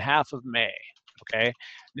March and half of May. Okay,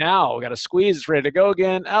 now we got a squeeze, it's ready to go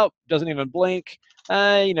again. Oh, doesn't even blink.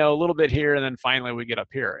 A little bit here, and then finally we get up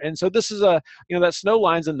here. And so this is that snow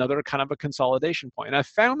line's another kind of a consolidation point. And I've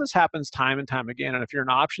found this happens time and time again. And if you're an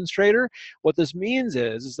options trader, what this means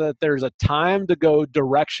is that there's a time to go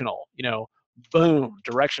directional, boom,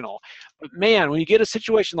 directional. But man, when you get a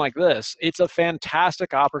situation like this, it's a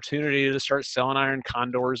fantastic opportunity to start selling iron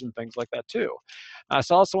condors and things like that too. I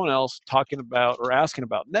saw someone else talking about or asking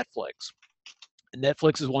about Netflix.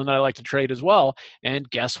 Netflix is one that I like to trade as well. And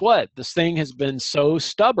guess what? This thing has been so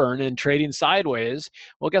stubborn in trading sideways.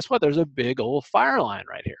 Well, guess what? There's a big old fire line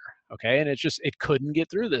right here. Okay, and it couldn't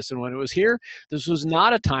get through this. And when it was here, this was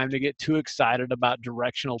not a time to get too excited about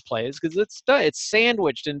directional plays because it's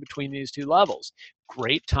sandwiched in between these two levels.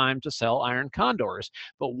 Great time to sell iron condors.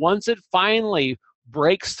 But once it finally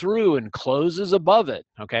breaks through and closes above it,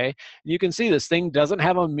 okay, you can see this thing doesn't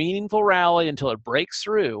have a meaningful rally until it breaks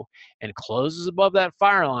through and closes above that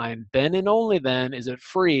fire line. Then and only then is it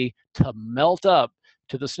free to melt up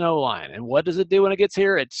to the snow line. And what does it do when it gets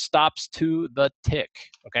here? It stops to the tick.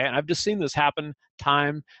 Okay, and I've just seen this happen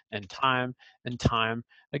time and time and time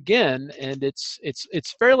again, and it's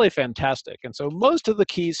fairly fantastic. And so most of the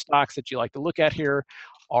key stocks that you like to look at here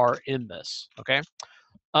are in this. Okay.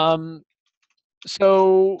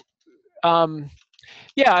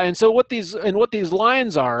 Yeah, and so what these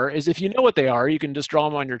lines are is, if you know what they are, you can just draw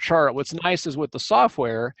them on your chart. What's nice is with the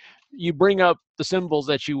software, you bring up the symbols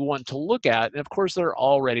that you want to look at, and of course they're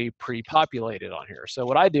already pre-populated on here. So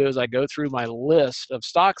what I do is I go through my list of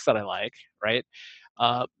stocks that I like, right,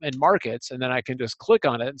 and markets, and then I can just click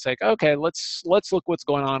on it and say, okay, let's look what's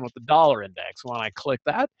going on with the dollar index. When I click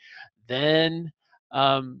that, then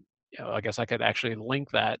I guess I could actually link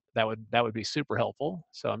that. That would be super helpful.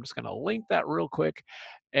 So I'm just going to link that real quick.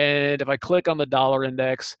 And if I click on the dollar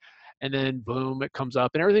index, and then boom, it comes up,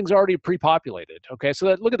 and everything's already pre-populated. Okay,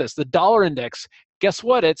 so look at this. The dollar index, guess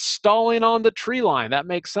what? It's stalling on the tree line. That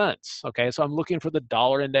makes sense. Okay, so I'm looking for the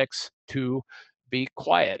dollar index to be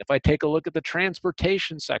quiet. If I take a look at the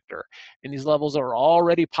transportation sector, and these levels are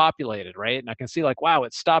already populated, right? And I can see like, wow,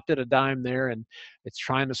 it stopped at a dime there, and it's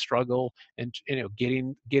trying to struggle and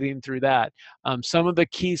getting through that. Some of the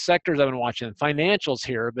key sectors I've been watching, financials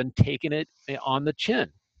here, have been taking it on the chin.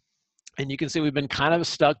 And you can see we've been kind of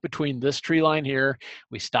stuck between this tree line here.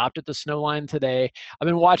 We stopped at the snow line today. I've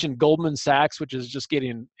been watching Goldman Sachs, which is just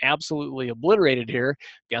getting absolutely obliterated here.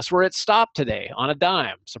 Guess where it stopped today? On a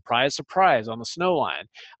dime. Surprise, surprise, on the snow line.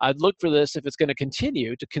 I'd look for this if it's going to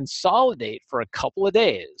continue to consolidate for a couple of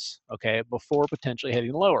days, okay, before potentially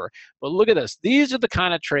heading lower. But look at this. These are the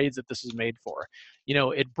kind of trades that this is made for. You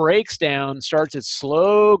know, it breaks down, starts its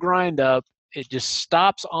slow grind up. It just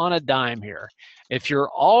stops on a dime here. If you're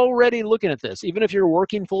already looking at this, even if you're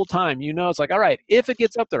working full time, you know it's like, all right, if it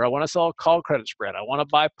gets up there, I want to sell a call credit spread, I want to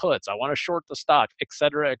buy puts, I want to short the stock, et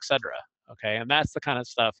cetera, et cetera. Okay, and that's the kind of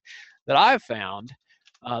stuff that I've found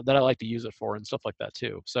that I like to use it for and stuff like that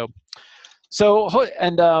too. So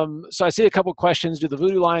I see a couple questions. Do the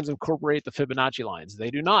voodoo lines incorporate the Fibonacci lines?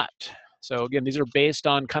 They do not. So again, these are based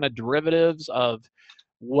on kind of derivatives of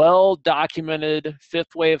well-documented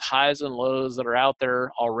fifth wave highs and lows that are out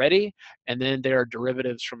there already, and then there are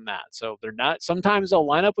derivatives from that. So they're not, sometimes they'll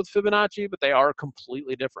line up with Fibonacci, but they are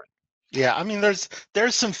completely different. Yeah, I mean, there's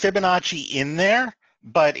some Fibonacci in there,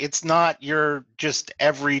 but it's not your just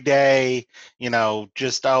everyday, you know,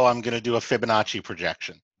 just, oh, I'm going to do a Fibonacci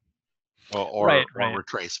projection or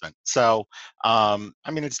retracement. So, I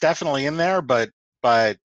mean, it's definitely in there, but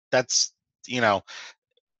that's, you know,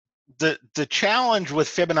 the challenge with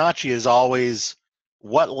Fibonacci is always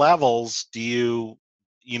what levels do you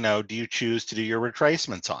choose to do your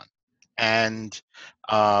retracements on, and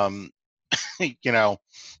you know,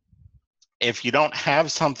 if you don't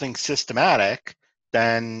have something systematic,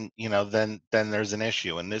 then then there's an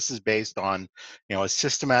issue, and this is based on a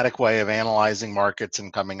systematic way of analyzing markets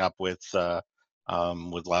and coming up with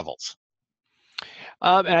levels.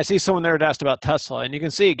 And I see someone there that asked about Tesla, and you can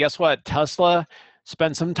see, guess what? Tesla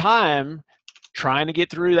spent some time trying to get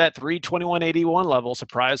through that 321.81 level.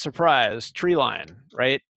 Surprise, surprise, tree line,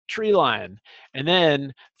 right? Tree line. And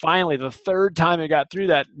then finally, the third time it got through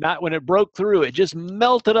that, not when it broke through, it just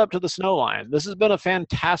melted up to the snow line. This has been a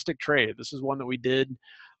fantastic trade. This is one that we did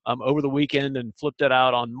over the weekend and flipped it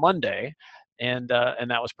out on Monday, and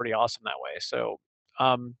that was pretty awesome that way. So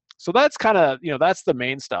so that's kind of, that's the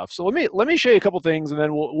main stuff. So let me show you a couple things, and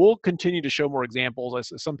then we'll continue to show more examples. I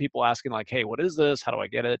see some people asking like, hey, what is this? How do I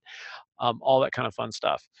get it? All that kind of fun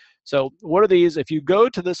stuff. So what are these? If you go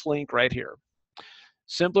to this link right here,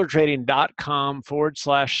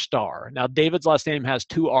 simplertrading.com/star. Now, David's last name has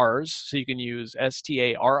two R's, so you can use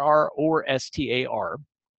STARR or STAR.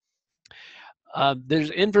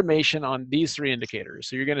 There's information on these three indicators.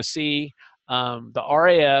 So you're going to see the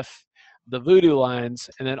RAF, the voodoo lines,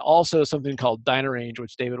 and then also something called Dynarange,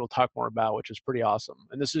 which David will talk more about, which is pretty awesome.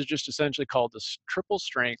 And this is just essentially called the triple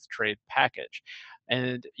strength trade package.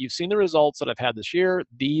 And you've seen the results that I've had this year.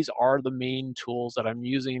 These are the main tools that I'm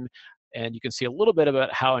using, and you can see a little bit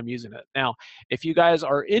about how I'm using it. Now, if you guys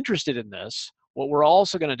are interested in this, what we're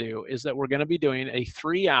also going to do is that we're going to be doing a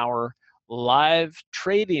 3-hour live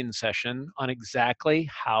trading session on exactly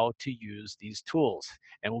how to use these tools.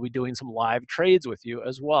 And we'll be doing some live trades with you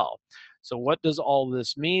as well. So what does all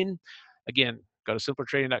this mean? Again, go to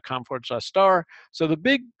simplertrading.com/star. So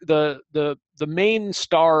the main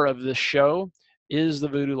star of this show is the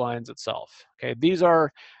voodoo lines itself. Okay,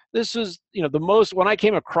 this is, the most, when I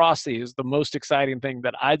came across these, the most exciting thing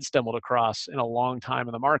that I'd stumbled across in a long time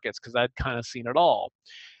in the markets, because I'd kind of seen it all.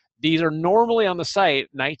 These are normally on the site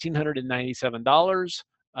 $1,997.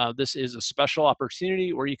 This is a special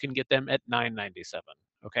opportunity where you can get them at $997.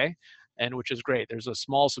 Okay, and which is great. There's a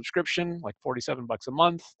small subscription, like $47 a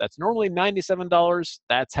month. That's normally $97.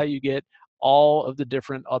 That's how you get all of the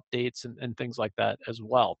different updates and things like that as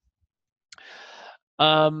well.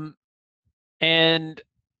 And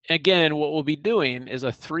again, what we'll be doing is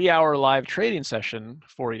a 3-hour live trading session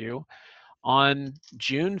for you on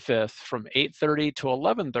June 5th from 8:30 to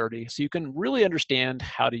 11:30, so you can really understand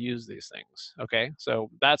how to use these things. Okay, so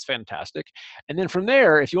that's fantastic. And then from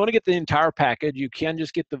there, if you want to get the entire package, you can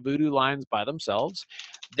just get the voodoo lines by themselves.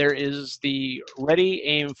 There is the ready,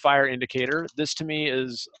 aim, fire indicator. This to me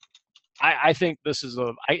is, I think this is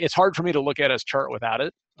it's hard for me to look at as chart without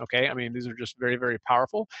it. Okay, I mean, these are just very, very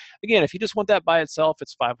powerful. Again, if you just want that by itself,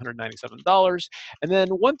 it's $597. And then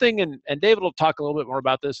one thing, and David will talk a little bit more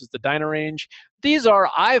about this, is the Dynarange.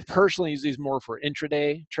 I've personally used these more for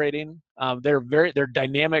intraday trading. They're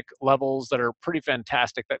dynamic levels that are pretty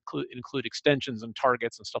fantastic, that include extensions and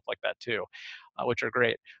targets and stuff like that too, which are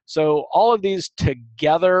great. So all of these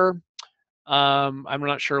together, I'm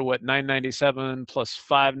not sure what 997 plus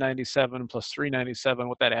 597 plus 397,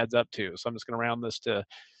 what that adds up to. So I'm just going to round this to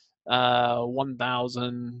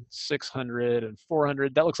 1,600 and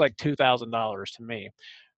 400. That looks like $2,000 to me.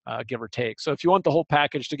 give or take. So if you want the whole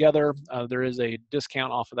package together, there is a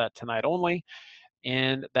discount off of that tonight only,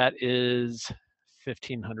 and that is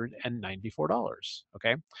 $1,594.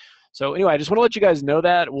 Okay. So anyway, I just want to let you guys know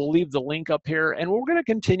that. We'll leave the link up here, and we're going to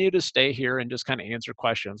continue to stay here and just kind of answer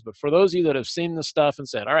questions. But for those of you that have seen this stuff and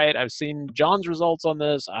said, all right, I've seen John's results on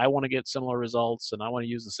this, I want to get similar results, and I want to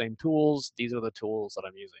use the same tools, these are the tools that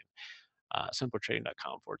I'm using.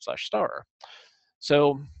 simpletrading.com/star.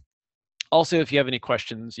 So also, if you have any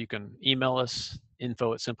questions, you can email us,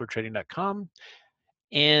 info@simpletrading.com.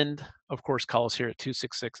 And of course, call us here at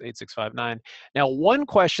 266-8659. Now, one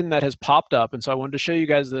question that has popped up, and so I wanted to show you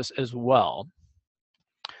guys this as well,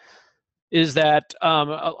 is that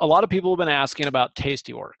a lot of people have been asking about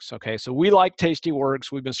Tastyworks. Okay, so we like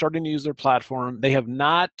Tastyworks. We've been starting to use their platform. They have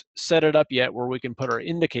not set it up yet where we can put our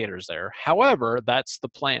indicators there. However, that's the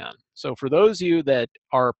plan. So for those of you that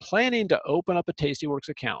are planning to open up a Tastyworks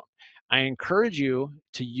account, I encourage you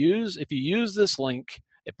to use, if you use this link,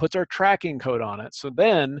 it puts our tracking code on it. So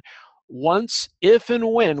then once, if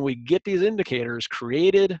and when we get these indicators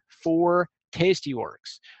created for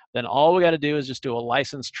Tastyworks, then all we got to do is just do a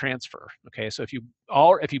license transfer. Okay, so if you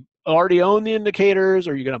already own the indicators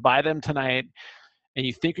or you're going to buy them tonight and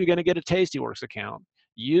you think you're going to get a Tastyworks account,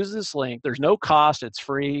 use this link. There's no cost, it's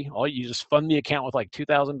free. You just fund the account with like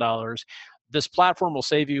 $2,000. This platform will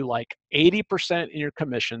save you like 80% in your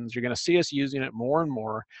commissions. You're going to see us using it more and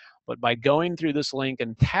more. But by going through this link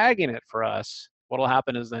and tagging it for us, what will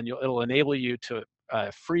happen is then it'll enable you to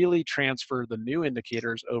freely transfer the new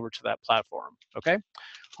indicators over to that platform. Okay,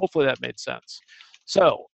 hopefully that made sense.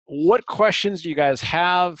 So what questions do you guys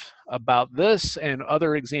have about this and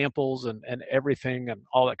other examples and everything and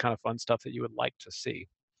all that kind of fun stuff that you would like to see?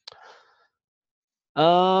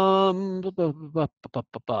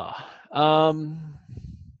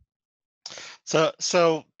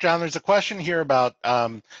 So John, there's a question here about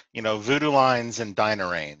voodoo lines and Dyna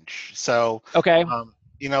range. So okay,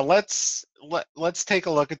 let's take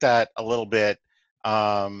a look at that a little bit,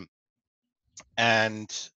 and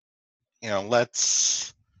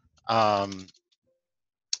let's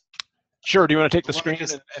sure. Do you want to take the screen?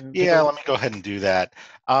 Yeah, let me go ahead and do that.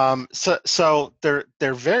 So they're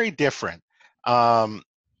very different,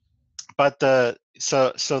 but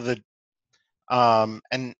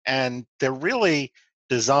and they're really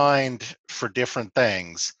designed for different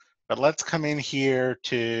things. But let's come in here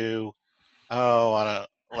to on a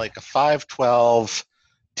 512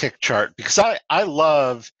 tick chart, because I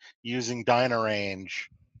love using Dyna range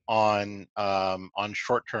on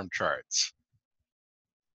short-term charts.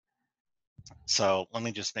 So let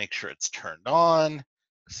me just make sure it's turned on.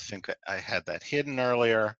 I think I had that hidden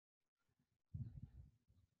earlier.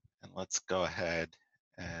 And let's go ahead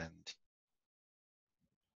and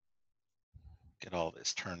get all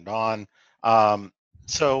this turned on. And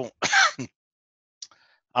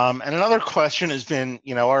another question has been,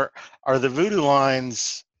 are the voodoo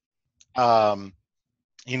lines, the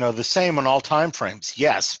same on all time frames?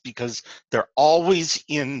 Yes, because they're always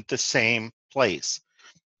in the same place.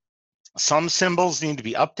 Some symbols need to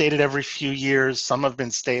be updated every few years. Some have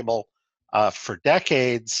been stable for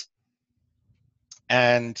decades.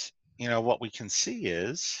 And, what we can see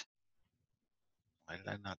is, why did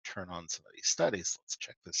I not turn on some of these studies? Let's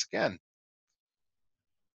check this again.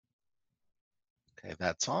 Okay,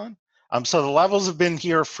 that's on. So the levels have been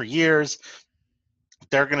here for years.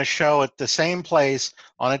 They're going to show at the same place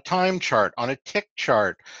on a time chart, on a tick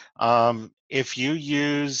chart. If you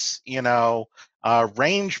use,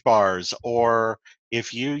 range bars, or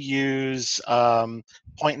if you use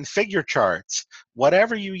point and figure charts,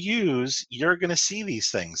 whatever you use, you're going to see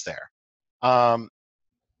these things there. So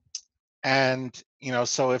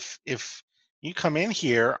if you come in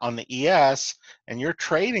here on the ES and you're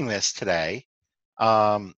trading this today,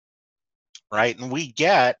 right, and we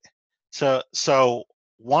get, so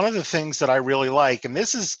one of the things that I really like, and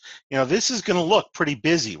this is going to look pretty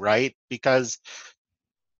busy, right, because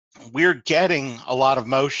we're getting a lot of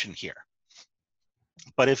motion here.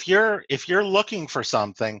 But if you're looking for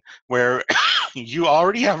something where you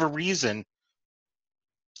already have a reason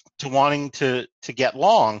to wanting to get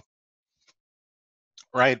long,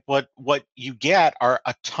 right, what you get are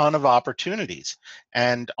a ton of opportunities.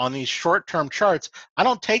 And on these short-term charts, I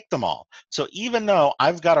don't take them all. So even though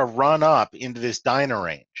I've got to run up into this Dyna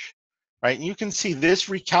range, right, and you can see this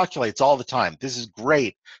recalculates all the time. This is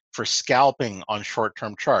great for scalping on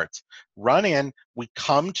short-term charts. Run in, we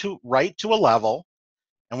come right to a level,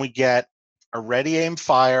 and we get a ready, aim,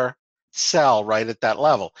 fire, sell right at that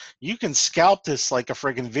level. You can scalp this like a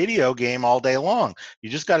friggin' video game all day long. You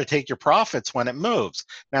just got to take your profits when it moves.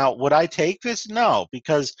 Now, would I take this? No,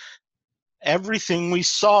 because everything we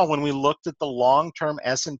saw when we looked at the long-term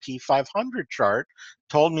S&P 500 chart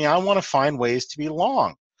told me I want to find ways to be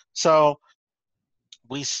long. So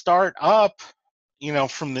we start up,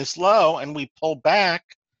 from this low, and we pull back.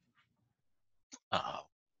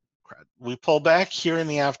 We pull back here in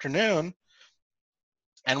the afternoon,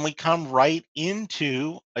 and we come right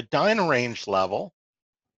into a Dyna range level,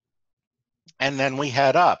 and then we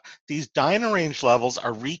head up. These Dyna range levels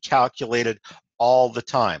are recalculated all the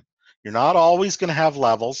time. You're not always going to have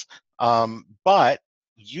levels, but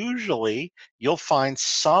usually you'll find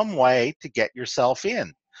some way to get yourself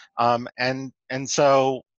in. And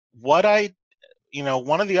so what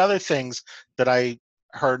one of the other things that I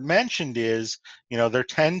heard mentioned is, there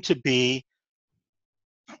tend to be,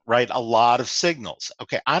 right, a lot of signals.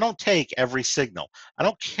 Okay, I don't take every signal. I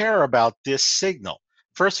don't care about this signal.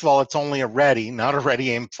 First of all, it's only a ready, not a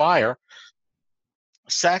ready aim fire.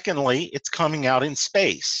 Secondly, it's coming out in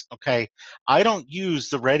space. Okay, I don't use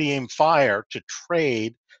the ready aim fire to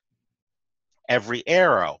trade every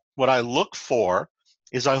arrow. What I look for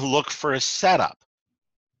is I look for a setup.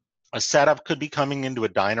 A setup could be coming into a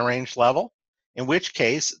Dyna range level, in which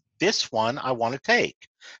case this one I want to take.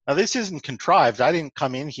 Now this isn't contrived. I didn't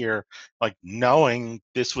come in here like knowing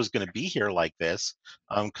this was going to be here like this,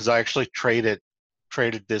 because I actually traded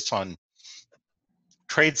this on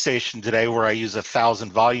TradeStation today, where I use a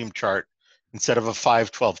 1,000 volume chart instead of a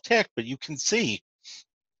 512 tick. But you can see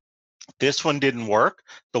this one didn't work.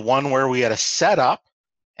 The one where we had a setup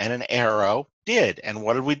and an arrow did. And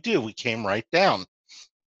what did we do? We came right down,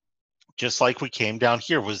 just like we came down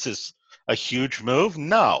here. Was this a huge move?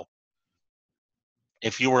 No.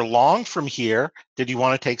 If you were long from here, did you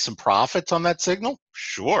want to take some profits on that signal?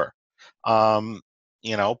 Sure. But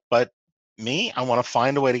me, I want to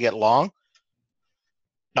find a way to get long.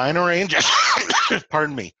 Dyna range,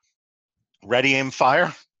 pardon me, ready, aim,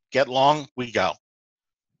 fire, get long, we go.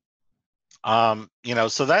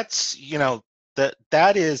 So that's,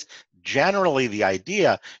 that is generally the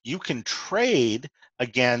idea. You can trade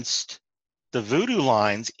against the voodoo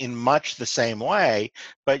lines in much the same way,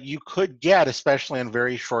 but you could get, especially on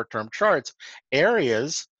very short-term charts,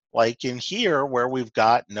 areas like in here where we've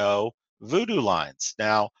got no voodoo lines.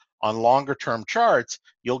 Now, on longer-term charts,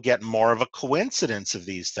 you'll get more of a coincidence of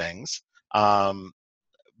these things,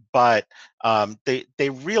 but they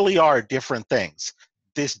really are different things.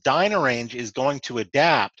 This Dyna range is going to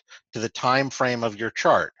adapt to the time frame of your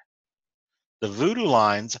chart. The voodoo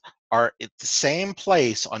lines are at the same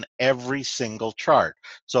place on every single chart.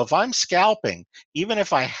 So if I'm scalping, even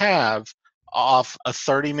if I have off a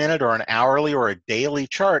 30-minute or an hourly or a daily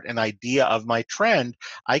chart an idea of my trend,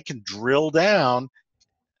 I can drill down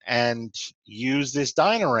and use this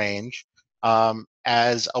Dyna range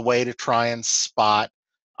as a way to try and spot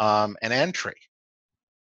an entry.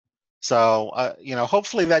 So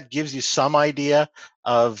hopefully that gives you some idea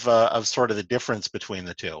of sort of the difference between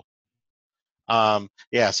the two.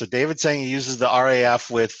 Yeah, so David's saying he uses the RAF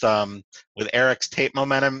with Eric's tape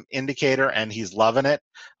momentum indicator, and he's loving it.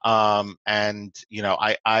 And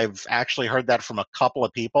I've actually heard that from a couple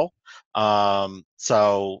of people.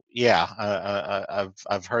 So yeah,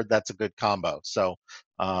 I've heard that's a good combo. So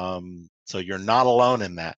so you're not alone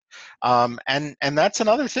in that. And that's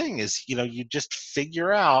another thing is, you just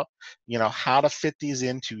figure out, how to fit these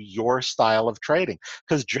into your style of trading.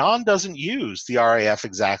 Because John doesn't use the RAF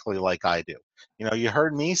exactly like I do. You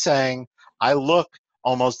heard me saying I look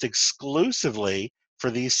almost exclusively for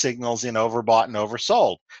these signals in overbought and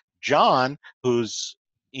oversold. John, who's,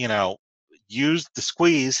 used the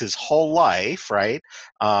squeeze his whole life, right?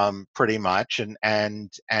 Pretty much,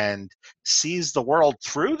 and sees the world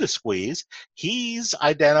through the squeeze. He's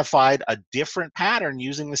identified a different pattern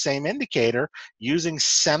using the same indicator, using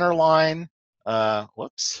center line.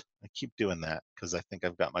 Whoops, I keep doing that because I think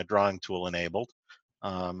I've got my drawing tool enabled,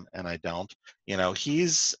 and I don't.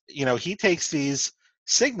 He takes these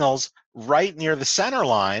signals right near the center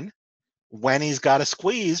line when he's got a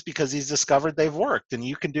squeeze because he's discovered they've worked, and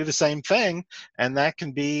you can do the same thing, and that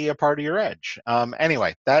can be a part of your edge.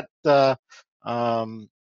 Anyway, that that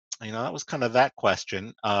was kind of that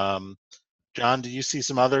question. John, did you see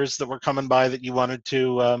some others that were coming by that you wanted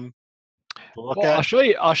to look at?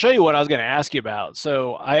 I'll show you what I was going to ask you about.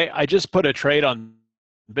 So I just put a trade on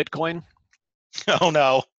Bitcoin. Oh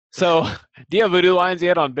no. So do you have voodoo lines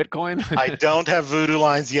yet on Bitcoin? I don't have voodoo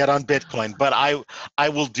lines yet on Bitcoin, but I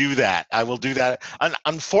will do that. I will do that. And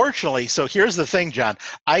unfortunately, so here's the thing, John.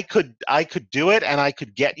 I could do it, and I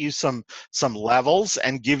could get you some levels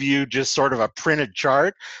and give you just sort of a printed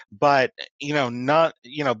chart, but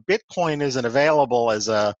Bitcoin isn't available as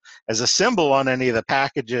a symbol on any of the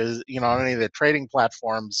packages, on any of the trading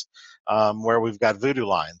platforms where we've got voodoo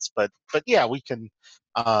lines. But yeah, we can.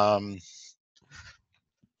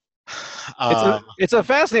 It's a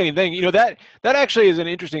fascinating thing. You know, that actually is an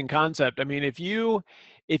interesting concept. I mean, if you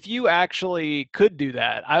actually could do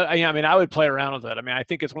that, I mean, I would play around with it. I mean, I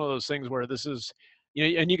think it's one of those things where this is, you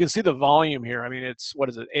know, and you can see the volume here. I mean, it's, what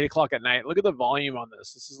is it, 8 o'clock at night? Look at the volume on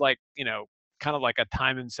this. This is like, you know, kind of like a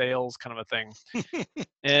time and sales kind of a thing.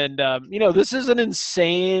 And you know, this is an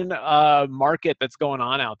insane market that's going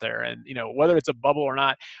on out there. And you know, whether it's a bubble or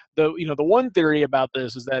not, you know, the one theory about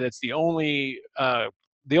this is that it's the only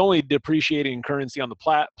depreciating currency on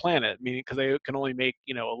the planet, meaning because they can only make,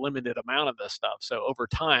 you know, a limited amount of this stuff. So over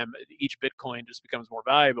time, each Bitcoin just becomes more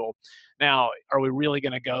valuable. Now, are we really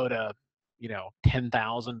going to go to, you know,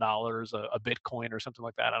 $10,000 a Bitcoin or something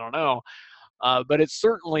like that? I don't know. But it's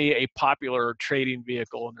certainly a popular trading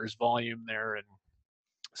vehicle, and there's volume there. And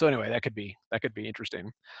so anyway, that could be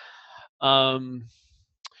interesting.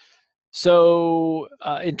 So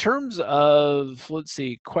in terms of, let's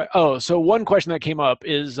see, so one question that came up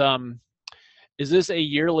is this a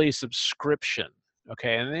yearly subscription?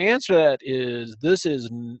 Okay, and the answer to that is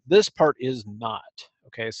this part is not.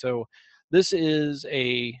 Okay, so this is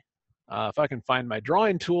a if I can find my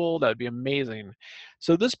drawing tool, that would be amazing.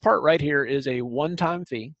 So this part right here is a one-time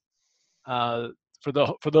fee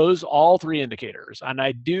for those all three indicators. And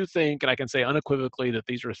I do think, and I can say unequivocally, that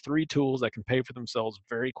these are three tools that can pay for themselves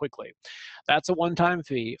very quickly. That's a one-time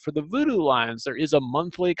fee. For the voodoo lines, there is a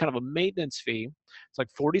monthly kind of a maintenance fee. It's like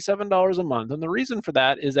 $47 a month. And the reason for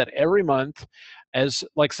that is that every month, as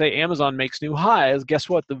like say Amazon makes new highs, guess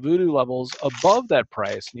what? The voodoo levels above that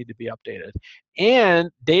price need to be updated. And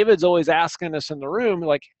David's always asking us in the room,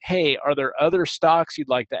 like, hey, are there other stocks you'd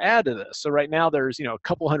like to add to this? So right now there's, you know, a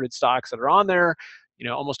couple hundred stocks that are on there, you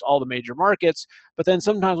know, almost all the major markets. But then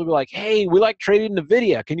sometimes we'll be like, hey, we like trading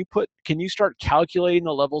NVIDIA. Can you start calculating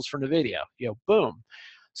the levels for NVIDIA? You know, boom.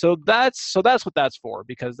 So that's what that's for,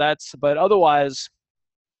 because but otherwise,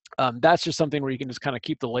 that's just something where you can just kind of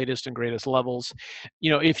keep the latest and greatest levels.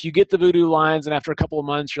 You know, if you get the voodoo lines and after a couple of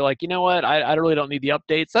months you're like, you know what, I really don't need the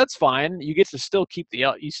updates, that's fine. You get to still keep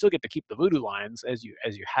you still get to keep the voodoo lines as you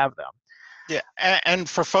have them. Yeah, and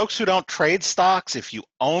for folks who don't trade stocks, if you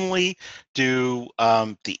only do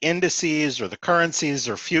the indices or the currencies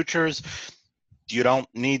or futures, you don't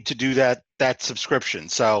need to do that subscription.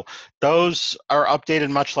 So those are updated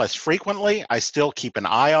much less frequently. I still keep an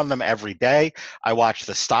eye on them every day. I watch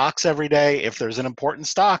the stocks every day. If there's an important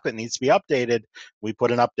stock that needs to be updated, we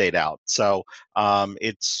put an update out. So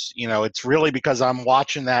it's, you know, it's really because I'm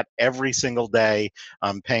watching that every single day.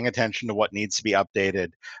 I'm paying attention to what needs to be updated.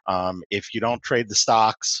 If you don't trade the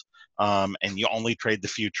stocks and you only trade the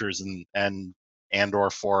futures and or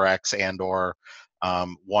Forex and or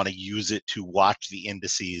want to use it to watch the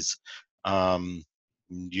indices,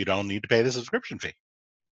 you don't need to pay the subscription fee.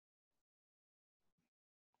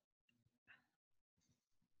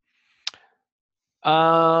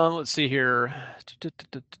 Let's see here.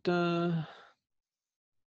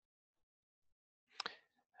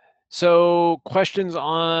 So questions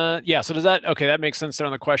on, yeah, so does that, okay, that makes sense there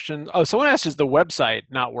on the question. Oh, someone asked, is the website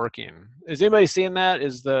not working? Is anybody seeing that?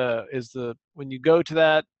 Is the, when you go to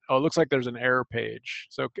that, oh, it looks like there's an error page.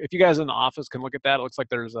 So if you guys in the office can look at that, it looks like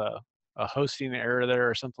there's a hosting error there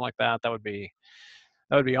or something like that. That would be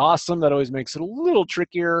awesome. That always makes it a little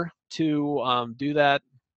trickier to do that.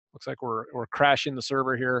 Looks like we're crashing the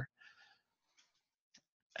server here.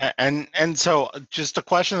 And so just a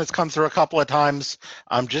question that's come through a couple of times,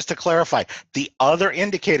 just to clarify, the other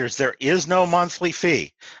indicators, there is no monthly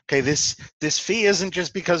fee. Okay, this fee isn't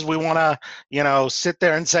just because we want to, you know, sit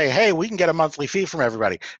there and say, hey, we can get a monthly fee from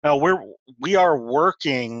everybody. No, we are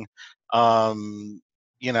working,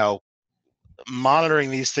 you know, monitoring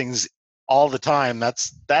these things all the time.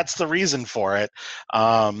 That's the reason for it.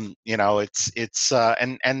 You know, it's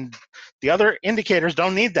and the other indicators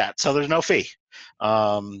don't need that, so there's no fee.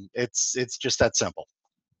 It's just that simple.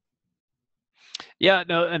 Yeah,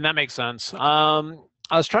 no, and that makes sense. I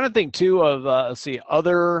was trying to think too of let's see,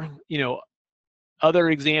 other, you know,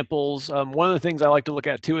 other examples. One of the things I like to look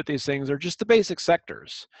at too at these things are just the basic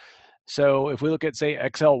sectors. So if we look at, say,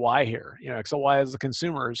 XLY here, you know, XLY is the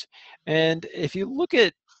consumers, and if you look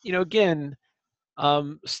at, you know, again,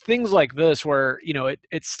 things like this where, you know, it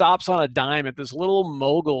stops on a dime at this little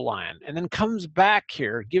mogul line and then comes back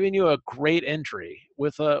here giving you a great entry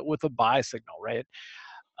with a buy signal, right?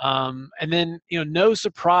 And then, you know, no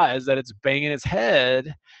surprise that it's banging its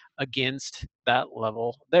head against that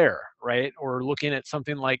level there, right? Or looking at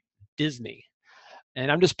something like Disney.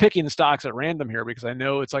 And I'm just picking stocks at random here because I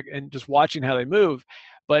know it's like, and just watching how they move.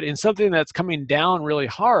 But in something that's coming down really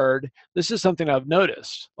hard, this is something I've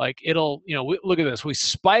noticed. Like it'll, look at this. We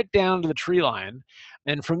spike down to the tree line,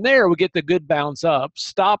 and from there we get the good bounce up,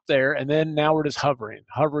 stop there, and then now we're just hovering,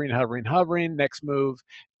 hovering, hovering, hovering. Next move,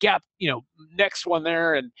 gap, next one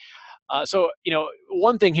there, and so,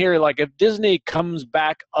 one thing here, like if Disney comes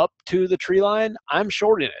back up to the tree line, I'm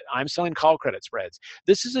shorting it. I'm selling call credit spreads.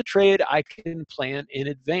 This is a trade I can plan in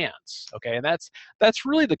advance. Okay, and that's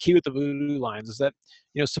really the key with the voodoo lines is that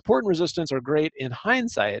support and resistance are great in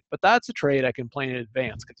hindsight, but that's a trade I can plan in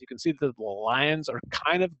advance because you can see that the lines are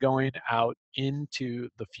kind of going out into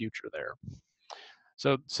the future there.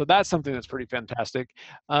 So that's something that's pretty fantastic.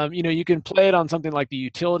 You can play it on something like the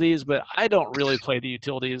utilities, but I don't really play the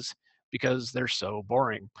utilities because they're so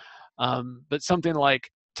boring. But something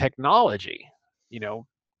like technology,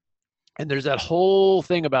 and there's that whole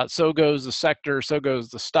thing about so goes the sector, so goes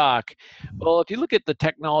the stock. Well, if you look at the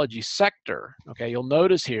technology sector, okay, you'll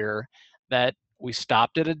notice here that we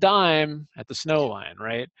stopped at a dime at the snow line,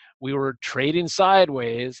 right? We were trading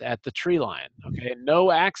sideways at the tree line, okay?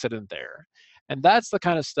 No accident there. And that's the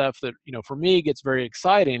kind of stuff that, for me gets very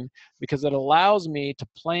exciting because it allows me to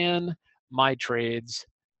plan my trades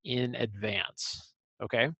in advance,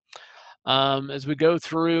 okay? As we go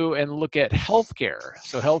through and look at healthcare.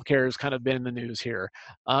 So healthcare has kind of been in the news here,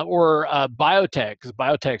 or biotech, because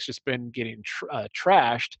biotech's just been getting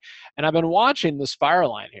trashed. And I've been watching this fire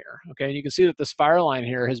line here, okay? And you can see that this fire line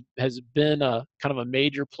here has been a kind of a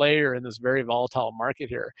major player in this very volatile market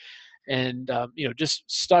here. And just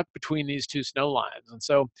stuck between these two snow lines. And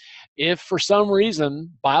so if for some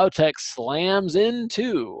reason biotech slams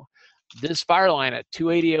into this fire line at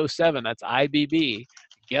 280.07, that's IBB,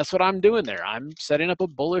 guess what I'm doing there? I'm setting up a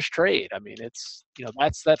bullish trade. I mean, it's,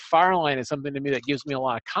 that fire line is something to me that gives me a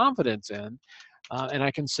lot of confidence in, and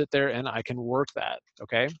I can sit there and I can work that,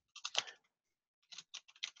 okay?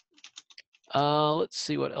 Let's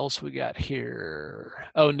see what else we got here.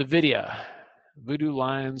 Oh, NVIDIA. Voodoo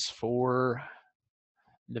lines for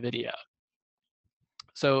NVIDIA.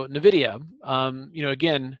 So NVIDIA,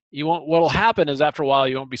 again, what'll happen is after a while,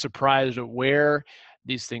 you won't be surprised at where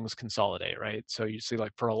these things consolidate, right? So you see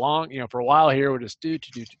like for a while here, we're just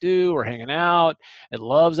we're hanging out. It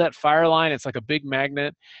loves that fire line. It's like a big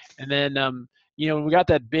magnet. And then, we got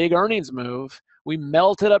that big earnings move. We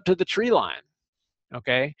melted up to the tree line,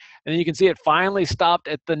 okay? And then you can see it finally stopped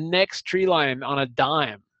at the next tree line on a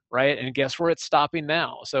dime, right? And guess where it's stopping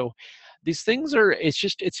now? So these things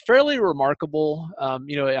it's fairly remarkable. I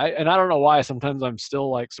don't know why sometimes I'm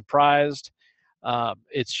still like surprised.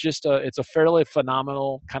 It's a fairly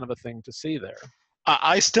phenomenal kind of a thing to see there.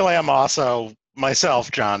 I still am also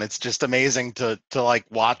myself, John. It's just amazing to like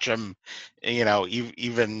watch them,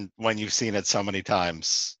 even when you've seen it so many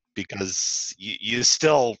times, because you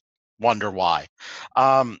still wonder why.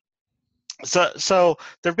 So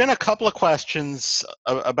there've been a couple of questions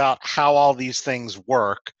about how all these things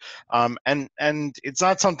work, and it's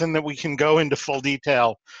not something that we can go into full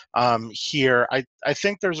detail here. I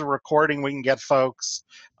think there's a recording we can get folks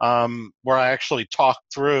where I actually talk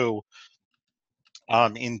through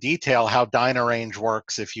in detail how Dynarange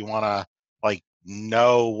works if you want to like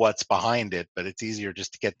know what's behind it, but it's easier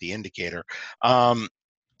just to get the indicator.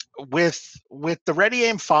 With the ready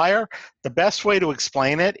aim fire, the best way to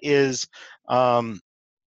explain it is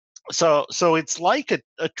so it's like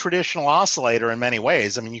a traditional oscillator in many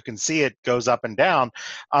ways. I mean, you can see it goes up and down,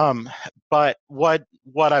 but what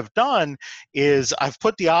I've done is I've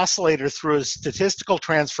put the oscillator through a statistical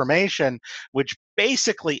transformation which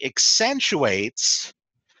basically accentuates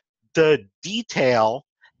the detail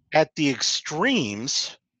at the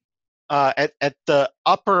extremes, at the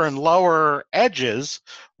upper and lower edges,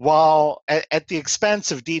 while at the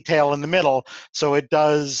expense of detail in the middle. So it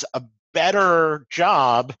does a better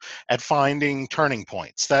job at finding turning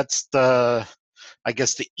points. That's I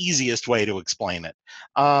guess the easiest way to explain it.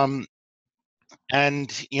 And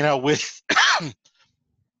with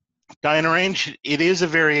Dynarange, it is a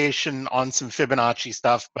variation on some Fibonacci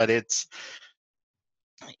stuff, but it's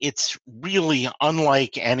really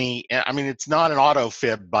unlike any. I mean, it's not an auto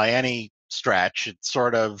fib by any stretch. It's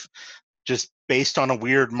sort of just based on a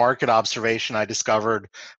weird market observation I discovered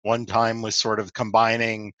one time, was sort of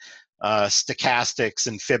combining stochastics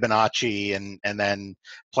and Fibonacci and then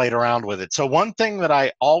played around with it. So one thing that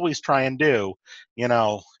I always try and do,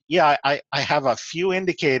 I have a few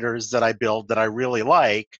indicators that I build that I really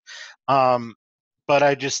like, but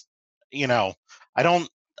I just,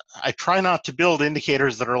 I try not to build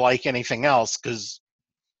indicators that are like anything else because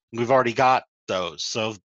we've already got those.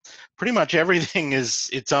 So pretty much everything is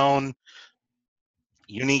its own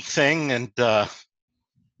unique thing, and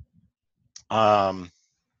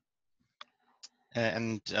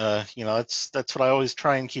you know, that's what I always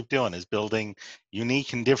try and keep doing, is building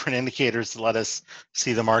unique and different indicators to let us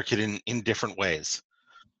see the market in different ways.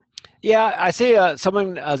 Yeah, I see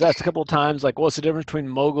someone has asked a couple of times, like, what's the difference between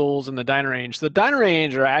moguls and the diner range? The diner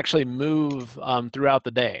range are actually move throughout the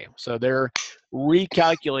day. So they're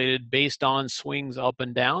recalculated based on swings up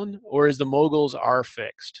and down, whereas the moguls are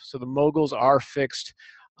fixed. So the moguls are fixed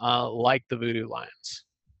like the voodoo lines.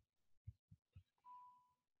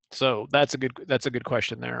 So that's a good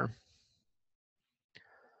question there.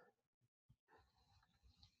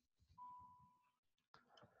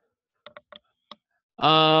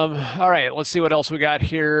 All right, let's see what else we got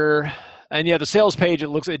here. And yeah, the sales page,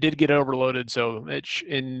 it did get overloaded, so it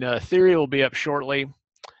in theory will be up shortly.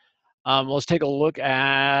 Let's take a look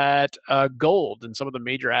at gold and some of the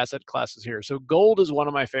major asset classes here. So gold is one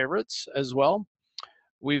of my favorites as well.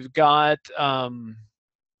 We've got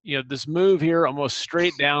you know, this move here almost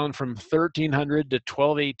straight down from 1300 to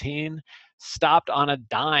 1218, stopped on a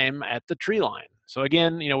dime at the tree line. So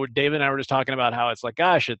again, you know, David and I were just talking about how it's like,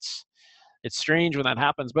 gosh, it's strange when that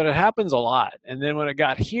happens, but it happens a lot. And then when it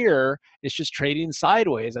got here, it's just trading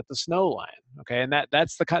sideways at the snow line. Okay, and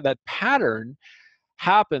that's the kind, that pattern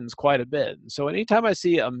happens quite a bit. So anytime I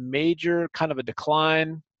see a major kind of a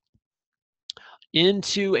decline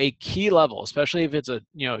into a key level, especially if it's a,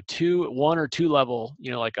 you know, 1 or 2 level,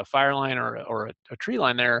 you know, like a fire line or a tree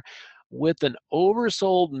line there, with an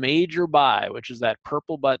oversold major buy, which is that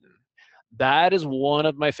purple button, that is one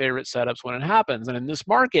of my favorite setups when it happens. And in this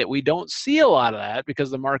market, we don't see a lot of that because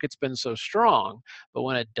the market's been so strong. But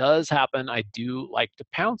when it does happen, I do like to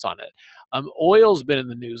pounce on it. Oil's been in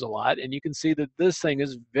the news a lot, and you can see that this thing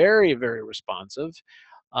is very, very responsive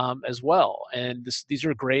as well. And these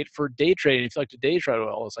are great for day trading. If you like to day trade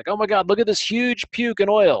oil, it's like, oh my God, look at this huge puke in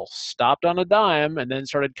oil. Stopped on a dime and then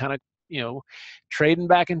started kind of, you know, trading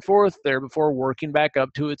back and forth there before working back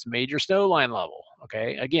up to its major snow line level.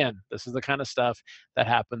 Okay, again, this is the kind of stuff that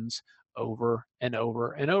happens over and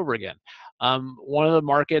over and over again. One of the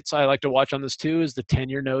markets I like to watch on this too is the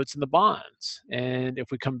 10-year notes and the bonds. And if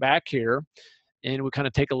we come back here and we kind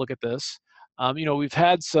of take a look at this, you know, we've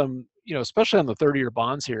had some, you know, especially on the 30-year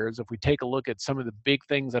bonds here, is if we take a look at some of the big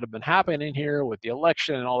things that have been happening here with the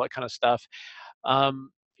election and all that kind of stuff,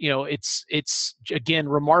 you know, it's again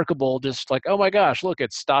remarkable, just like, oh my gosh, look,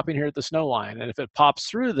 it's stopping here at the snow line. And if it pops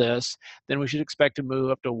through this, then we should expect to move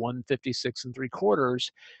up to 156 3/4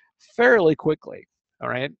 fairly quickly. All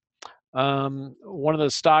right. One of the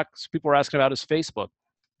stocks people are asking about is Facebook.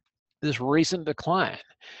 This recent decline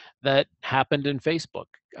that happened in Facebook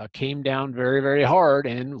came down very, very hard,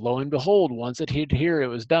 and lo and behold, once it hit here, it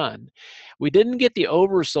was done. We didn't get the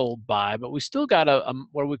oversold buy, but we still got a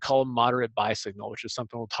what we call a moderate buy signal, which is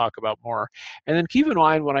something we'll talk about more. And then keep in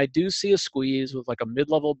mind, when I do see a squeeze with like a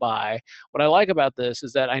mid-level buy, what I like about this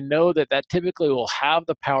is that I know that that typically will have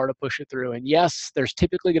the power to push it through. And yes, there's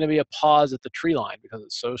typically going to be a pause at the tree line because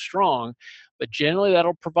it's so strong, but generally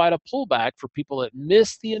that'll provide a pullback for people that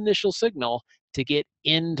miss the initial signal to get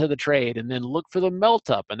into the trade and then look for the melt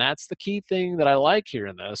up. And that's the key thing that I like here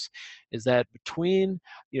in this, is that between,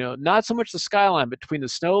 you know, not so much the skyline, but between the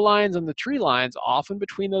snow lines and the tree lines, often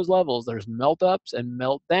between those levels, there's melt ups and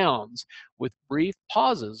melt downs with brief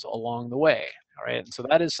pauses along the way. All right. And so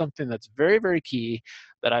that is something that's very, very key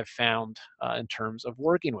that I've found in terms of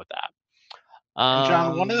working with that. And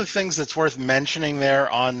John, one of the things that's worth mentioning there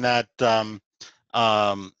on that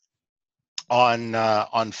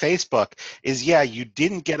on Facebook is, yeah, you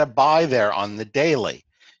didn't get a buy there on the daily.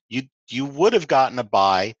 You would have gotten a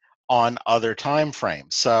buy on other time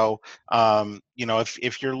frames. So you know,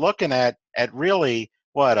 if you're looking at really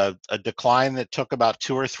what a decline that took about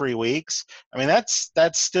 2 or 3 weeks, I mean, that's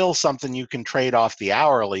still something you can trade off the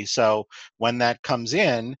hourly. So when that comes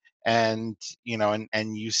in, and you know,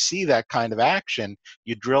 and you see that kind of action,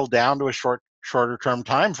 you drill down to a shorter term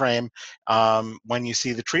time frame when you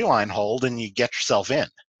see the tree line hold, and you get yourself in.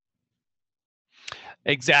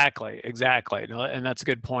 Exactly. No, and that's a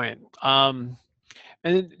good point.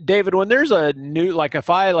 And David, when there's a new, like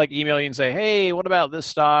if I like email you and say, hey, what about this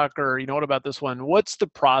stock, or, you know, what about this one? What's the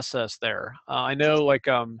process there? I know like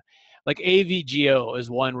like AVGO is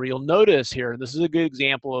one where you'll notice here, and this is a good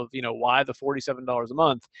example of, you know, why the $47 a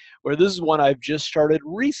month, where this is one I've just started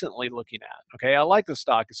recently looking at. Okay, I like the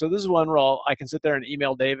stock. So this is one where I can sit there and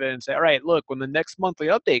email David and say, all right, look, when the next monthly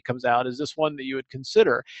update comes out, is this one that you would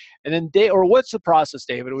consider? And then, or what's the process,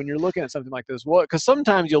 David, when you're looking at something like this? What, because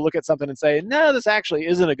sometimes you'll look at something and say, no, this actually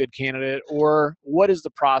isn't a good candidate, or what is the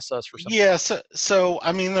process for something? Yeah, so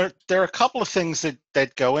I mean, there are a couple of things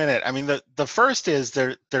that go in it. I mean, the first is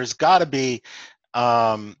there's got to be,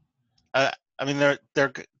 um, I mean,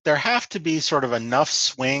 there have to be sort of enough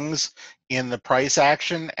swings in the price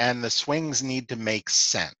action, and the swings need to make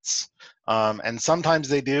sense. And sometimes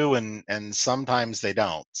they do, and sometimes they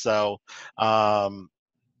don't. So,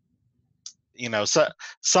 you know, so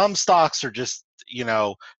some stocks are just, you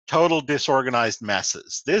know, total disorganized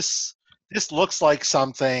messes. This looks like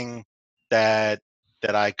something that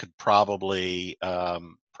I could probably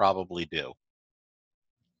probably do.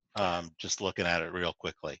 Just looking at it real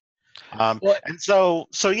quickly. And so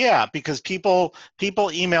yeah, because people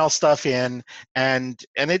email stuff in, and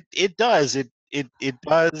it does,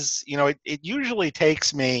 you know, it usually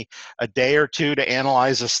takes me a day or two to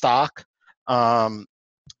analyze a stock.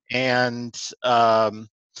 And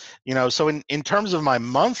you know, so in terms of my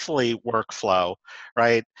monthly workflow,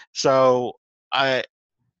 right? So I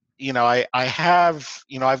you know, I have,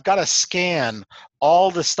 you know, I've got to scan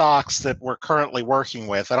all the stocks that we're currently working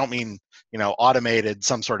with. I don't mean, you know, automated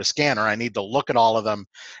some sort of scanner. I need to look at all of them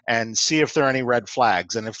and see if there are any red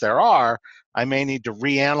flags. And if there are, I may need to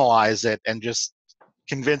reanalyze it and just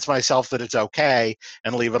convince myself that it's okay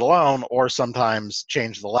and leave it alone, or sometimes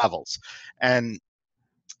change the levels. And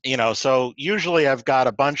you know, so usually I've got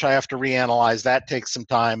a bunch I have to reanalyze. That takes some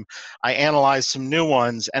time. I analyze some new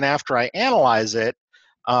ones, and after I analyze it,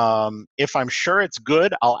 if I'm sure it's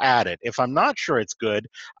good, I'll add it. If I'm not sure it's good,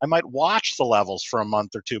 I might watch the levels for a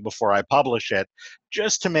month or two before I publish it,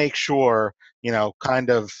 just to make sure, you know, kind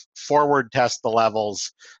of forward test the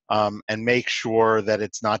levels, and make sure that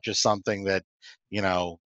it's not just something that, you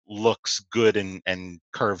know, looks good and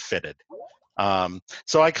curve fitted.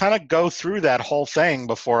 So I kind of go through that whole thing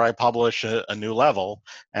before I publish a new level,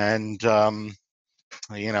 and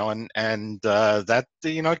you know, and that,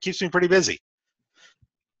 you know, it keeps me pretty busy.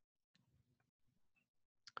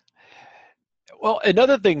 Well,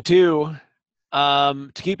 another thing too,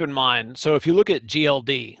 to keep in mind. So if you look at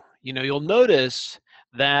GLD, you know, you'll notice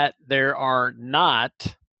that there are not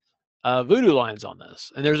voodoo lines on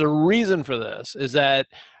this, and there's a reason for this. Is that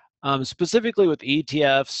specifically with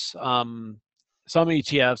ETFs, some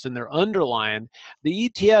ETFs and their underlying, the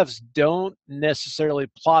ETFs don't necessarily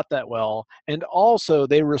plot that well, and also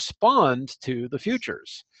they respond to the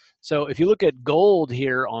futures. So if you look at gold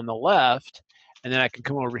here on the left, and then I can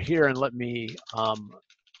come over here and let me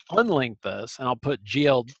unlink this, and I'll put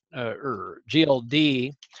GLD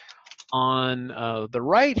on the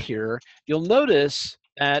right here, you'll notice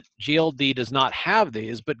that GLD does not have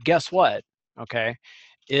these, but guess what? Okay,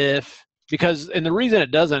 and the reason it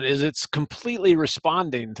doesn't is it's completely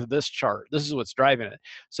responding to this chart. This is what's driving it.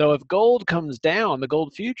 So if gold comes down, the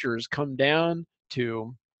gold futures come down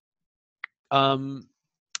to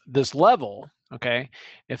this level. Okay,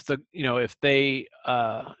 if the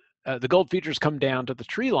gold futures come down to the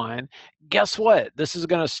tree line, guess what? This is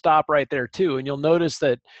going to stop right there too. And you'll notice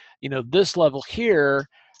that, you know, this level here,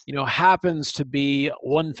 you know, happens to be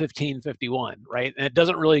 115.51, right? And it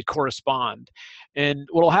doesn't really correspond. And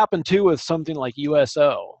what will happen too with something like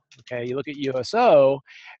USO, okay, you look at USO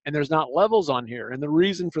and there's not levels on here. And the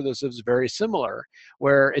reason for this is very similar,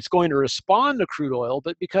 where it's going to respond to crude oil,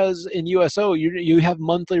 but because in USO, you have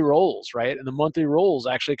monthly rolls, right? And the monthly rolls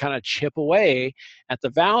actually kind of chip away at the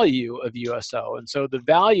value of USO. And so the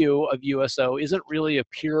value of USO isn't really a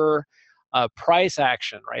pure price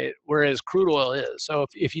action, right? Whereas crude oil is. So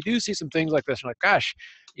if you do see some things like this, you're like, gosh,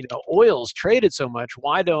 you know, oil's traded so much,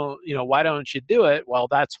 why don't you do it? Well,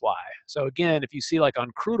 that's why. So again, if you see like on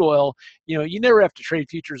crude oil, you know, you never have to trade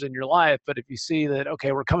futures in your life, but if you see that,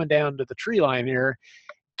 okay, we're coming down to the tree line here,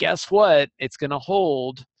 guess what? It's going to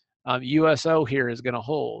hold. USO here is going to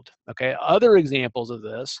hold. Okay. Other examples of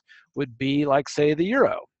this would be like, say, the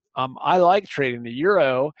euro. I like trading the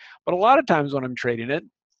euro, but a lot of times when I'm trading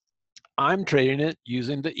it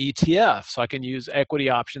using the ETF. So I can use equity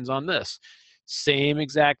options on this. Same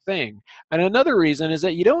exact thing. And another reason is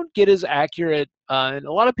that you don't get as accurate, and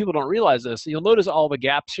a lot of people don't realize this. You'll notice all the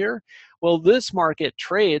gaps here. Well, this market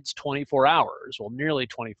trades 24 hours, well, nearly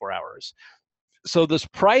 24 hours. So this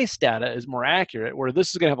price data is more accurate, where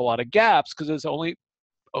this is going to have a lot of gaps because it's only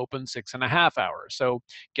open 6.5 hours. So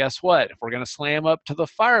guess what? If we're going to slam up to the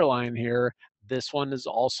fire line here, this one is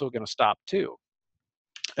also going to stop too.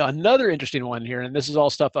 Another interesting one here, and this is all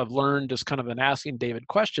stuff I've learned just kind of in asking David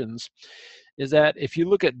questions, is that if you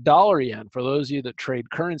look at dollar yen, for those of you that trade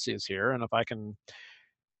currencies here, and if I can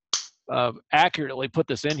accurately put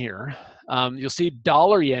this in here, you'll see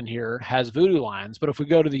dollar yen here has voodoo lines, but if we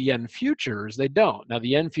go to the yen futures, they don't. Now the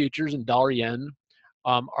yen futures and dollar yen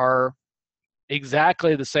are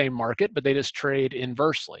exactly the same market, but they just trade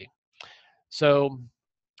inversely. So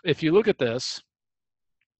if you look at this,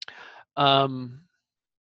 let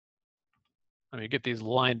me get these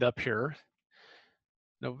lined up here.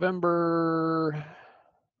 November,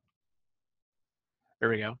 there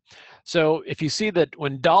we go. So if you see that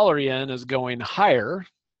when dollar yen is going higher,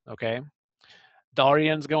 okay, dollar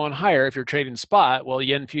yen's going higher. If you're trading spot, well,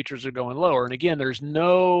 yen futures are going lower. And again, there's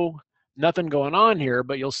nothing going on here,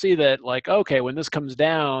 but you'll see that like, okay, when this comes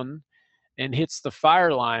down and hits the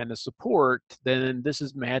fire line, the support, then this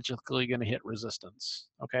is magically going to hit resistance.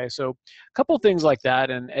 Okay, so a couple things like that.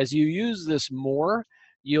 And as you use this more,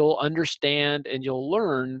 you'll understand and you'll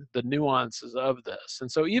learn the nuances of this.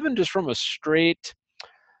 And so even just from a straight,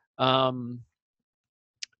 just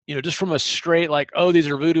from a straight like, oh, these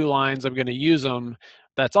are voodoo lines, I'm going to use them,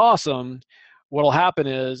 that's awesome. What'll happen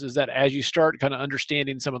is that as you start kind of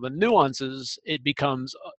understanding some of the nuances, it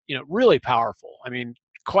becomes, really powerful. I mean,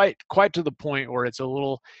 quite to the point where it's a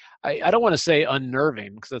little, I don't want to say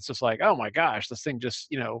unnerving, because it's just like, oh my gosh, this thing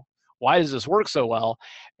just, why does this work so well?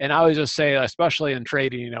 And I always just say, especially in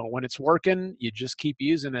trading, when it's working, you just keep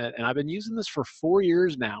using it. And I've been using this for 4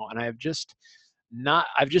 years now, and I've just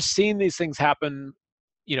seen these things happen.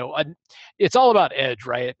 It's all about edge,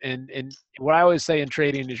 right? And what I always say in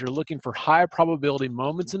trading is you're looking for high probability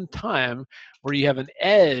moments in time where you have an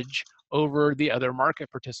edge over the other market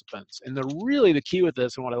participants. And the key with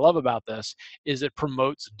this, and what I love about this, is it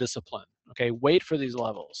promotes discipline. Okay, wait for these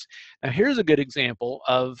levels. Now here's a good example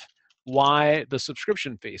of why the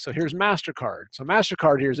subscription fee. So here's MasterCard. So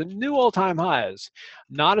MasterCard here is at new all-time highs.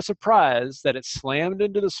 Not a surprise that it slammed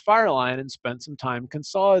into this fire line and spent some time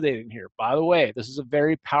consolidating here. By the way, this is a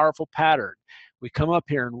very powerful pattern. We come up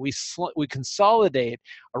here and we consolidate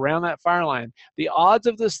around that fire line. The odds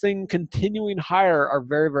of this thing continuing higher are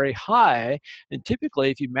very, very high. And typically,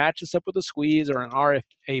 if you match this up with a squeeze or an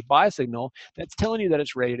RFA buy signal, that's telling you that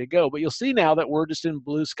it's ready to go. But you'll see now that we're just in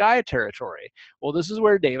blue sky territory. Well, this is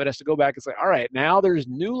where David has to go back and say, all right, now there's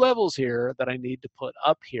new levels here that I need to put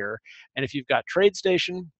up here. And if you've got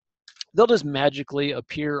TradeStation, they'll just magically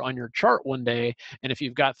appear on your chart one day. And if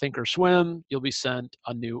you've got Thinkorswim, you'll be sent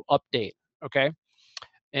a new update. Okay,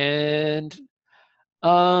 and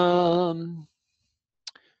all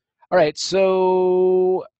right,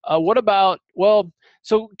 so what about, well,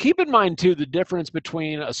 so keep in mind too the difference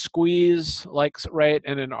between a squeeze, like, right,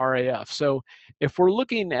 and an RAF. So if we're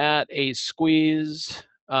looking at a squeeze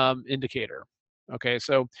indicator, okay,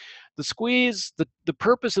 so the squeeze, the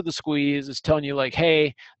purpose of the squeeze is telling you like,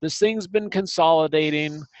 hey, this thing's been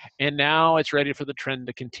consolidating and now it's ready for the trend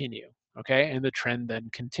to continue. Okay, and the trend then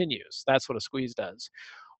continues. That's what a squeeze does.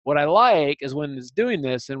 What I like is when it's doing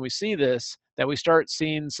this and we see this, that we start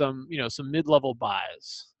seeing some, some mid-level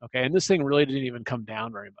buys. Okay, and this thing really didn't even come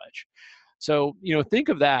down very much. So, think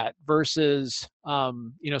of that versus,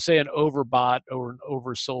 say an overbought or an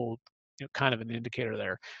oversold, kind of an indicator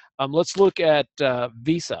there. Let's look at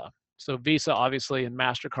Visa. So Visa, obviously, and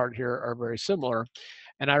MasterCard here are very similar.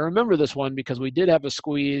 And I remember this one because we did have a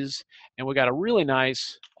squeeze and we got a really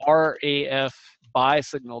nice RAF buy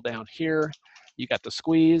signal down here. You got the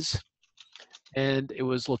squeeze and it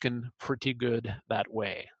was looking pretty good that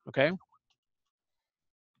way, okay?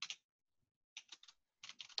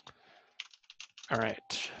 All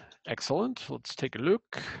right, excellent. Let's take a look.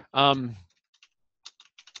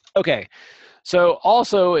 Okay. So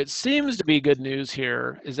also, it seems to be good news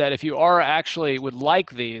here is that if you are actually would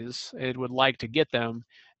like these, would like to get them,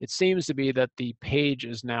 it seems to be that the page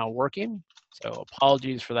is now working. So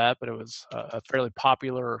apologies for that, but it was a fairly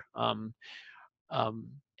popular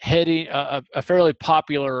heading, a fairly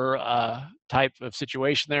popular type of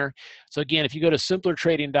situation there. So again, if you go to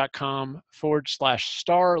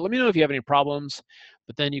simplertrading.com/star, let me know if you have any problems,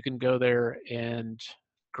 but then you can go there and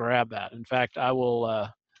grab that. In fact, I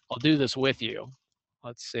will. I'll do this with you.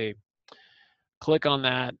 Let's see. Click on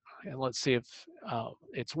that and let's see if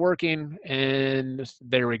it's working. And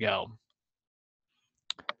there we go.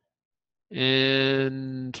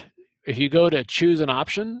 And if you go to choose an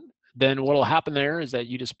option, then what will happen there is that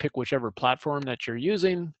you just pick whichever platform that you're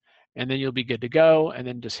using, and then you'll be good to go, and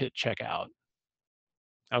then just hit checkout.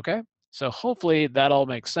 Okay. So hopefully that all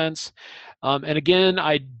makes sense. And again,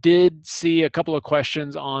 I did see a couple of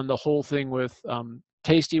questions on the whole thing with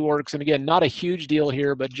Tastyworks, and again, not a huge deal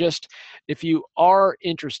here, but just if you are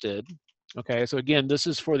interested, okay, so again, this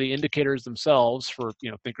is for the indicators themselves for,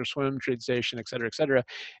 Thinkorswim, TradeStation, et cetera,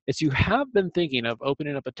 is you have been thinking of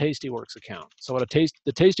opening up a Tastyworks account. So what the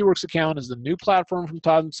Tastyworks account is the new platform from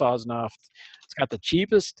Todd Sosnoff. It's got the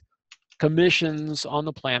cheapest commissions on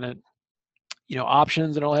the planet,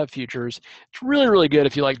 options, and it'll have futures. It's really, really good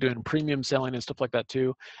if you like doing premium selling and stuff like that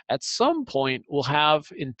too. At some point, we'll have,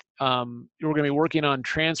 we're going to be working on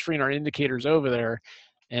transferring our indicators over there.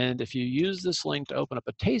 And if you use this link to open up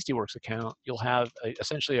a Tastyworks account, you'll have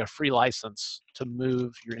essentially a free license to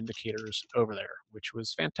move your indicators over there, which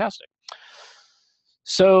was fantastic.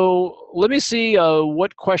 So let me see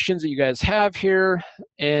what questions that you guys have here.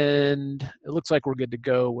 And it looks like we're good to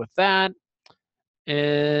go with that.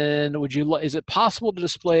 And is it possible to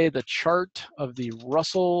display the chart of the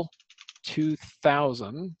Russell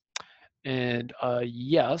 2000? And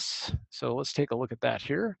yes, so let's take a look at that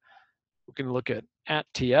here. We can look at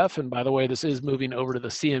TF, and by the way, this is moving over to the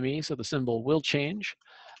CME, so the symbol will change.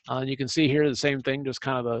 And you can see here the same thing, just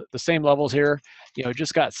kind of the same levels here. It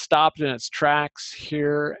just got stopped in its tracks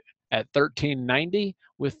here at 1390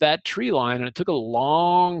 with that tree line, and it took a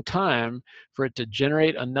long time for it to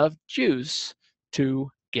generate enough juice to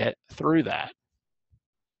get through that.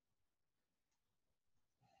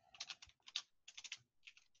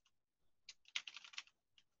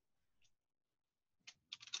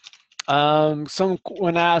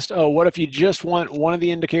 Someone asked, oh, what if you just want one of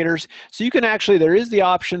the indicators? So you can actually, there is the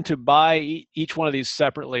option to buy each one of these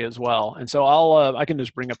separately as well. And so I can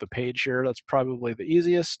just bring up the page here. That's probably the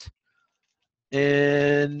easiest.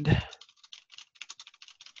 And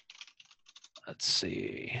let's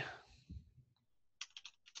see.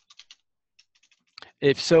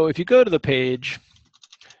 If you go to the page,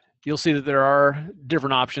 you'll see that there are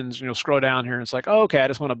different options. Scroll down here and it's like, oh, okay, I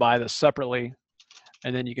just want to buy this separately.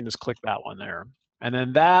 And then you can just click that one there. And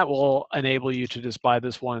then that will enable you to just buy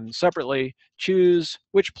this one separately, choose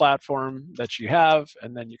which platform that you have,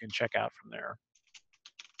 and then you can check out from there.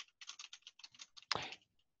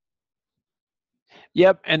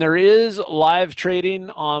 Yep, and there is live trading.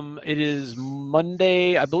 It is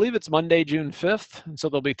Monday, I believe it's Monday, June 5th. And so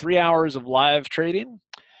there'll be 3 hours of live trading.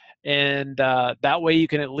 And that way you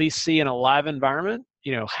can at least see in a live environment,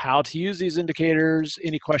 how to use these indicators,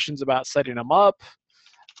 any questions about setting them up.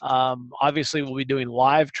 Obviously, we'll be doing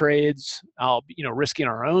live trades, risking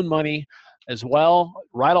our own money as well,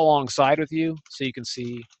 right alongside with you, so you can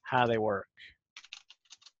see how they work.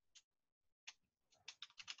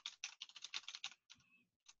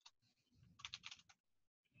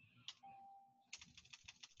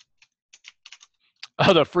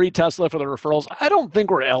 Oh, the free Tesla for the referrals. I don't think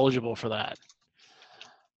we're eligible for that.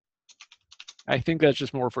 I think that's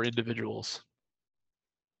just more for individuals.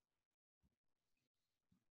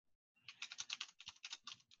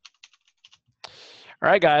 All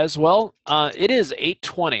right, guys. Well, it is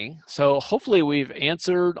 8:20, so hopefully we've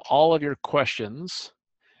answered all of your questions.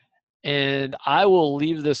 And I will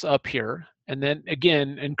leave this up here. And then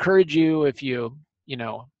again, encourage you, if you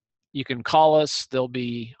can call us.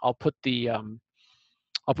 I'll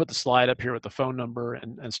put the slide up here with the phone number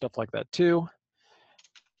and stuff like that too.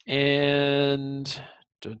 And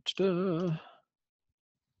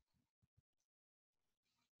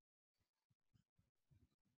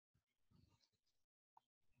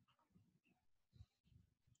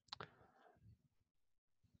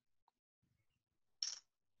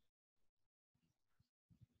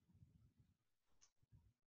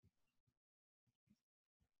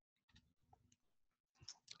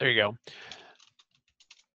there you go.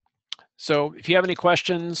 So if you have any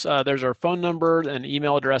questions, there's our phone number and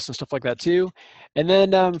email address and stuff like that too. And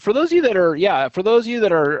then for those of you that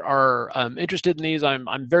are, interested in these, I'm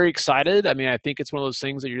very excited. I mean, I think it's one of those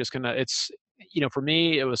things that you're just gonna. For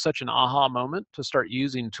me, it was such an aha moment to start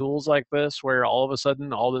using tools like this, where all of a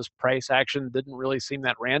sudden all this price action didn't really seem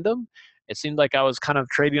that random. It seemed like I was kind of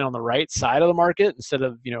trading on the right side of the market instead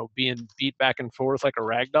of being beat back and forth like a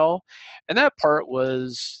rag doll, and that part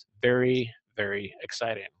was very, very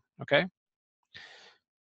exciting. Okay.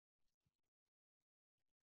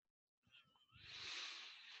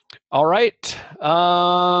 All right.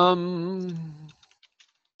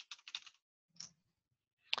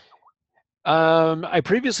 I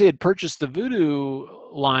previously had purchased the Voodoo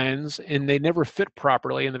lines, and they never fit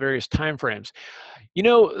properly in the various time frames.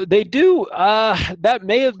 They do. That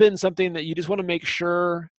may have been something that you just want to make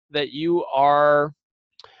sure that you are.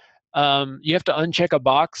 You have to uncheck a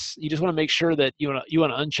box. You just want to make sure that you want to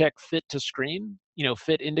uncheck fit to screen.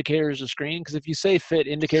 fit indicators of screen, because if you say fit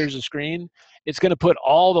indicators of screen, it's going to put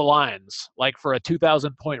all the lines like for a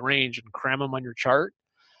 2,000 point range and cram them on your chart,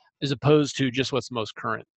 as opposed to just what's most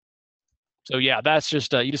current. So yeah, that's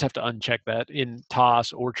just you just have to uncheck that in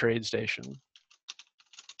TOS or TradeStation.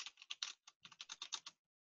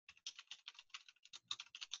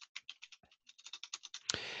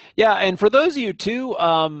 Yeah, and for those of you too,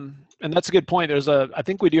 and that's a good point. I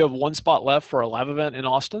think we do have one spot left for a live event in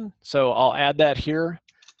Austin, so I'll add that here.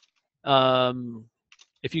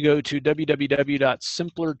 If you go to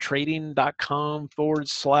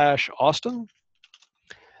www.simplertrading.com/Austin,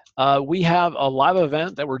 we have a live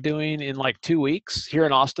event that we're doing in like 2 weeks here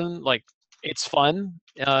in Austin. Like, it's fun.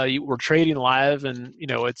 We're trading live, and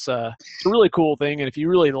it's a really cool thing. And if you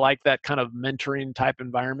really like that kind of mentoring type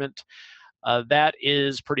environment, that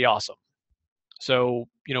is pretty awesome. So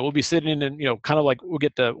we'll be sitting in, kind of like we'll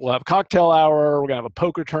have a cocktail hour. We're gonna have a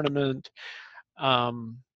poker tournament.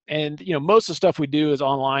 And most of the stuff we do is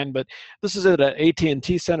online, but this is at an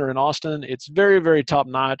AT&T Center in Austin. It's very, very top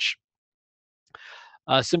notch,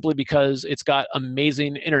 simply because it's got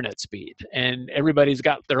amazing internet speed, and everybody's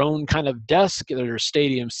got their own kind of desk. There's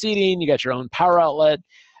stadium seating. You got your own power outlet,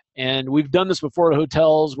 and we've done this before at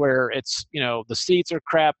hotels where it's the seats are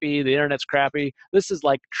crappy, the internet's crappy. This is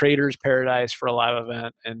like trader's paradise for a live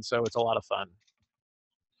event, and so it's a lot of fun.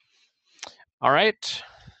 All right.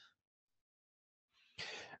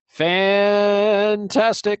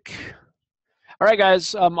 Fantastic. All right,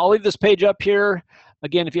 guys, I'll leave this page up here.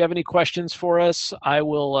 Again, if you have any questions for us, I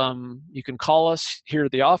will. You can call us here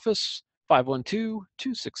at the office,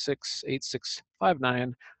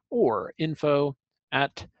 512-266-8659, or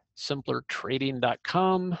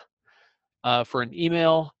info@simplertrading.com for an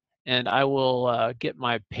email, and I will get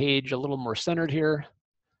my page a little more centered here.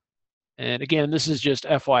 And again, this is just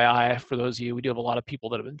FYI for those of you. We do have a lot of people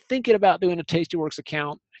that have been thinking about doing a Tastyworks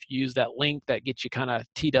account. If you use that link, that gets you kind of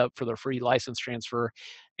teed up for the free license transfer,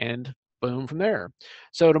 and boom, from there.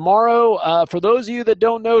 So tomorrow, for those of you that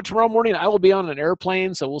don't know, tomorrow morning I will be on an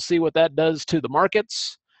airplane, so we'll see what that does to the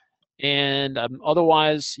markets. And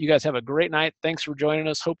otherwise, you guys have a great night. Thanks for joining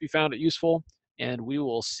us. Hope you found it useful, and we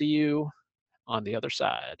will see you on the other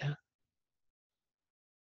side.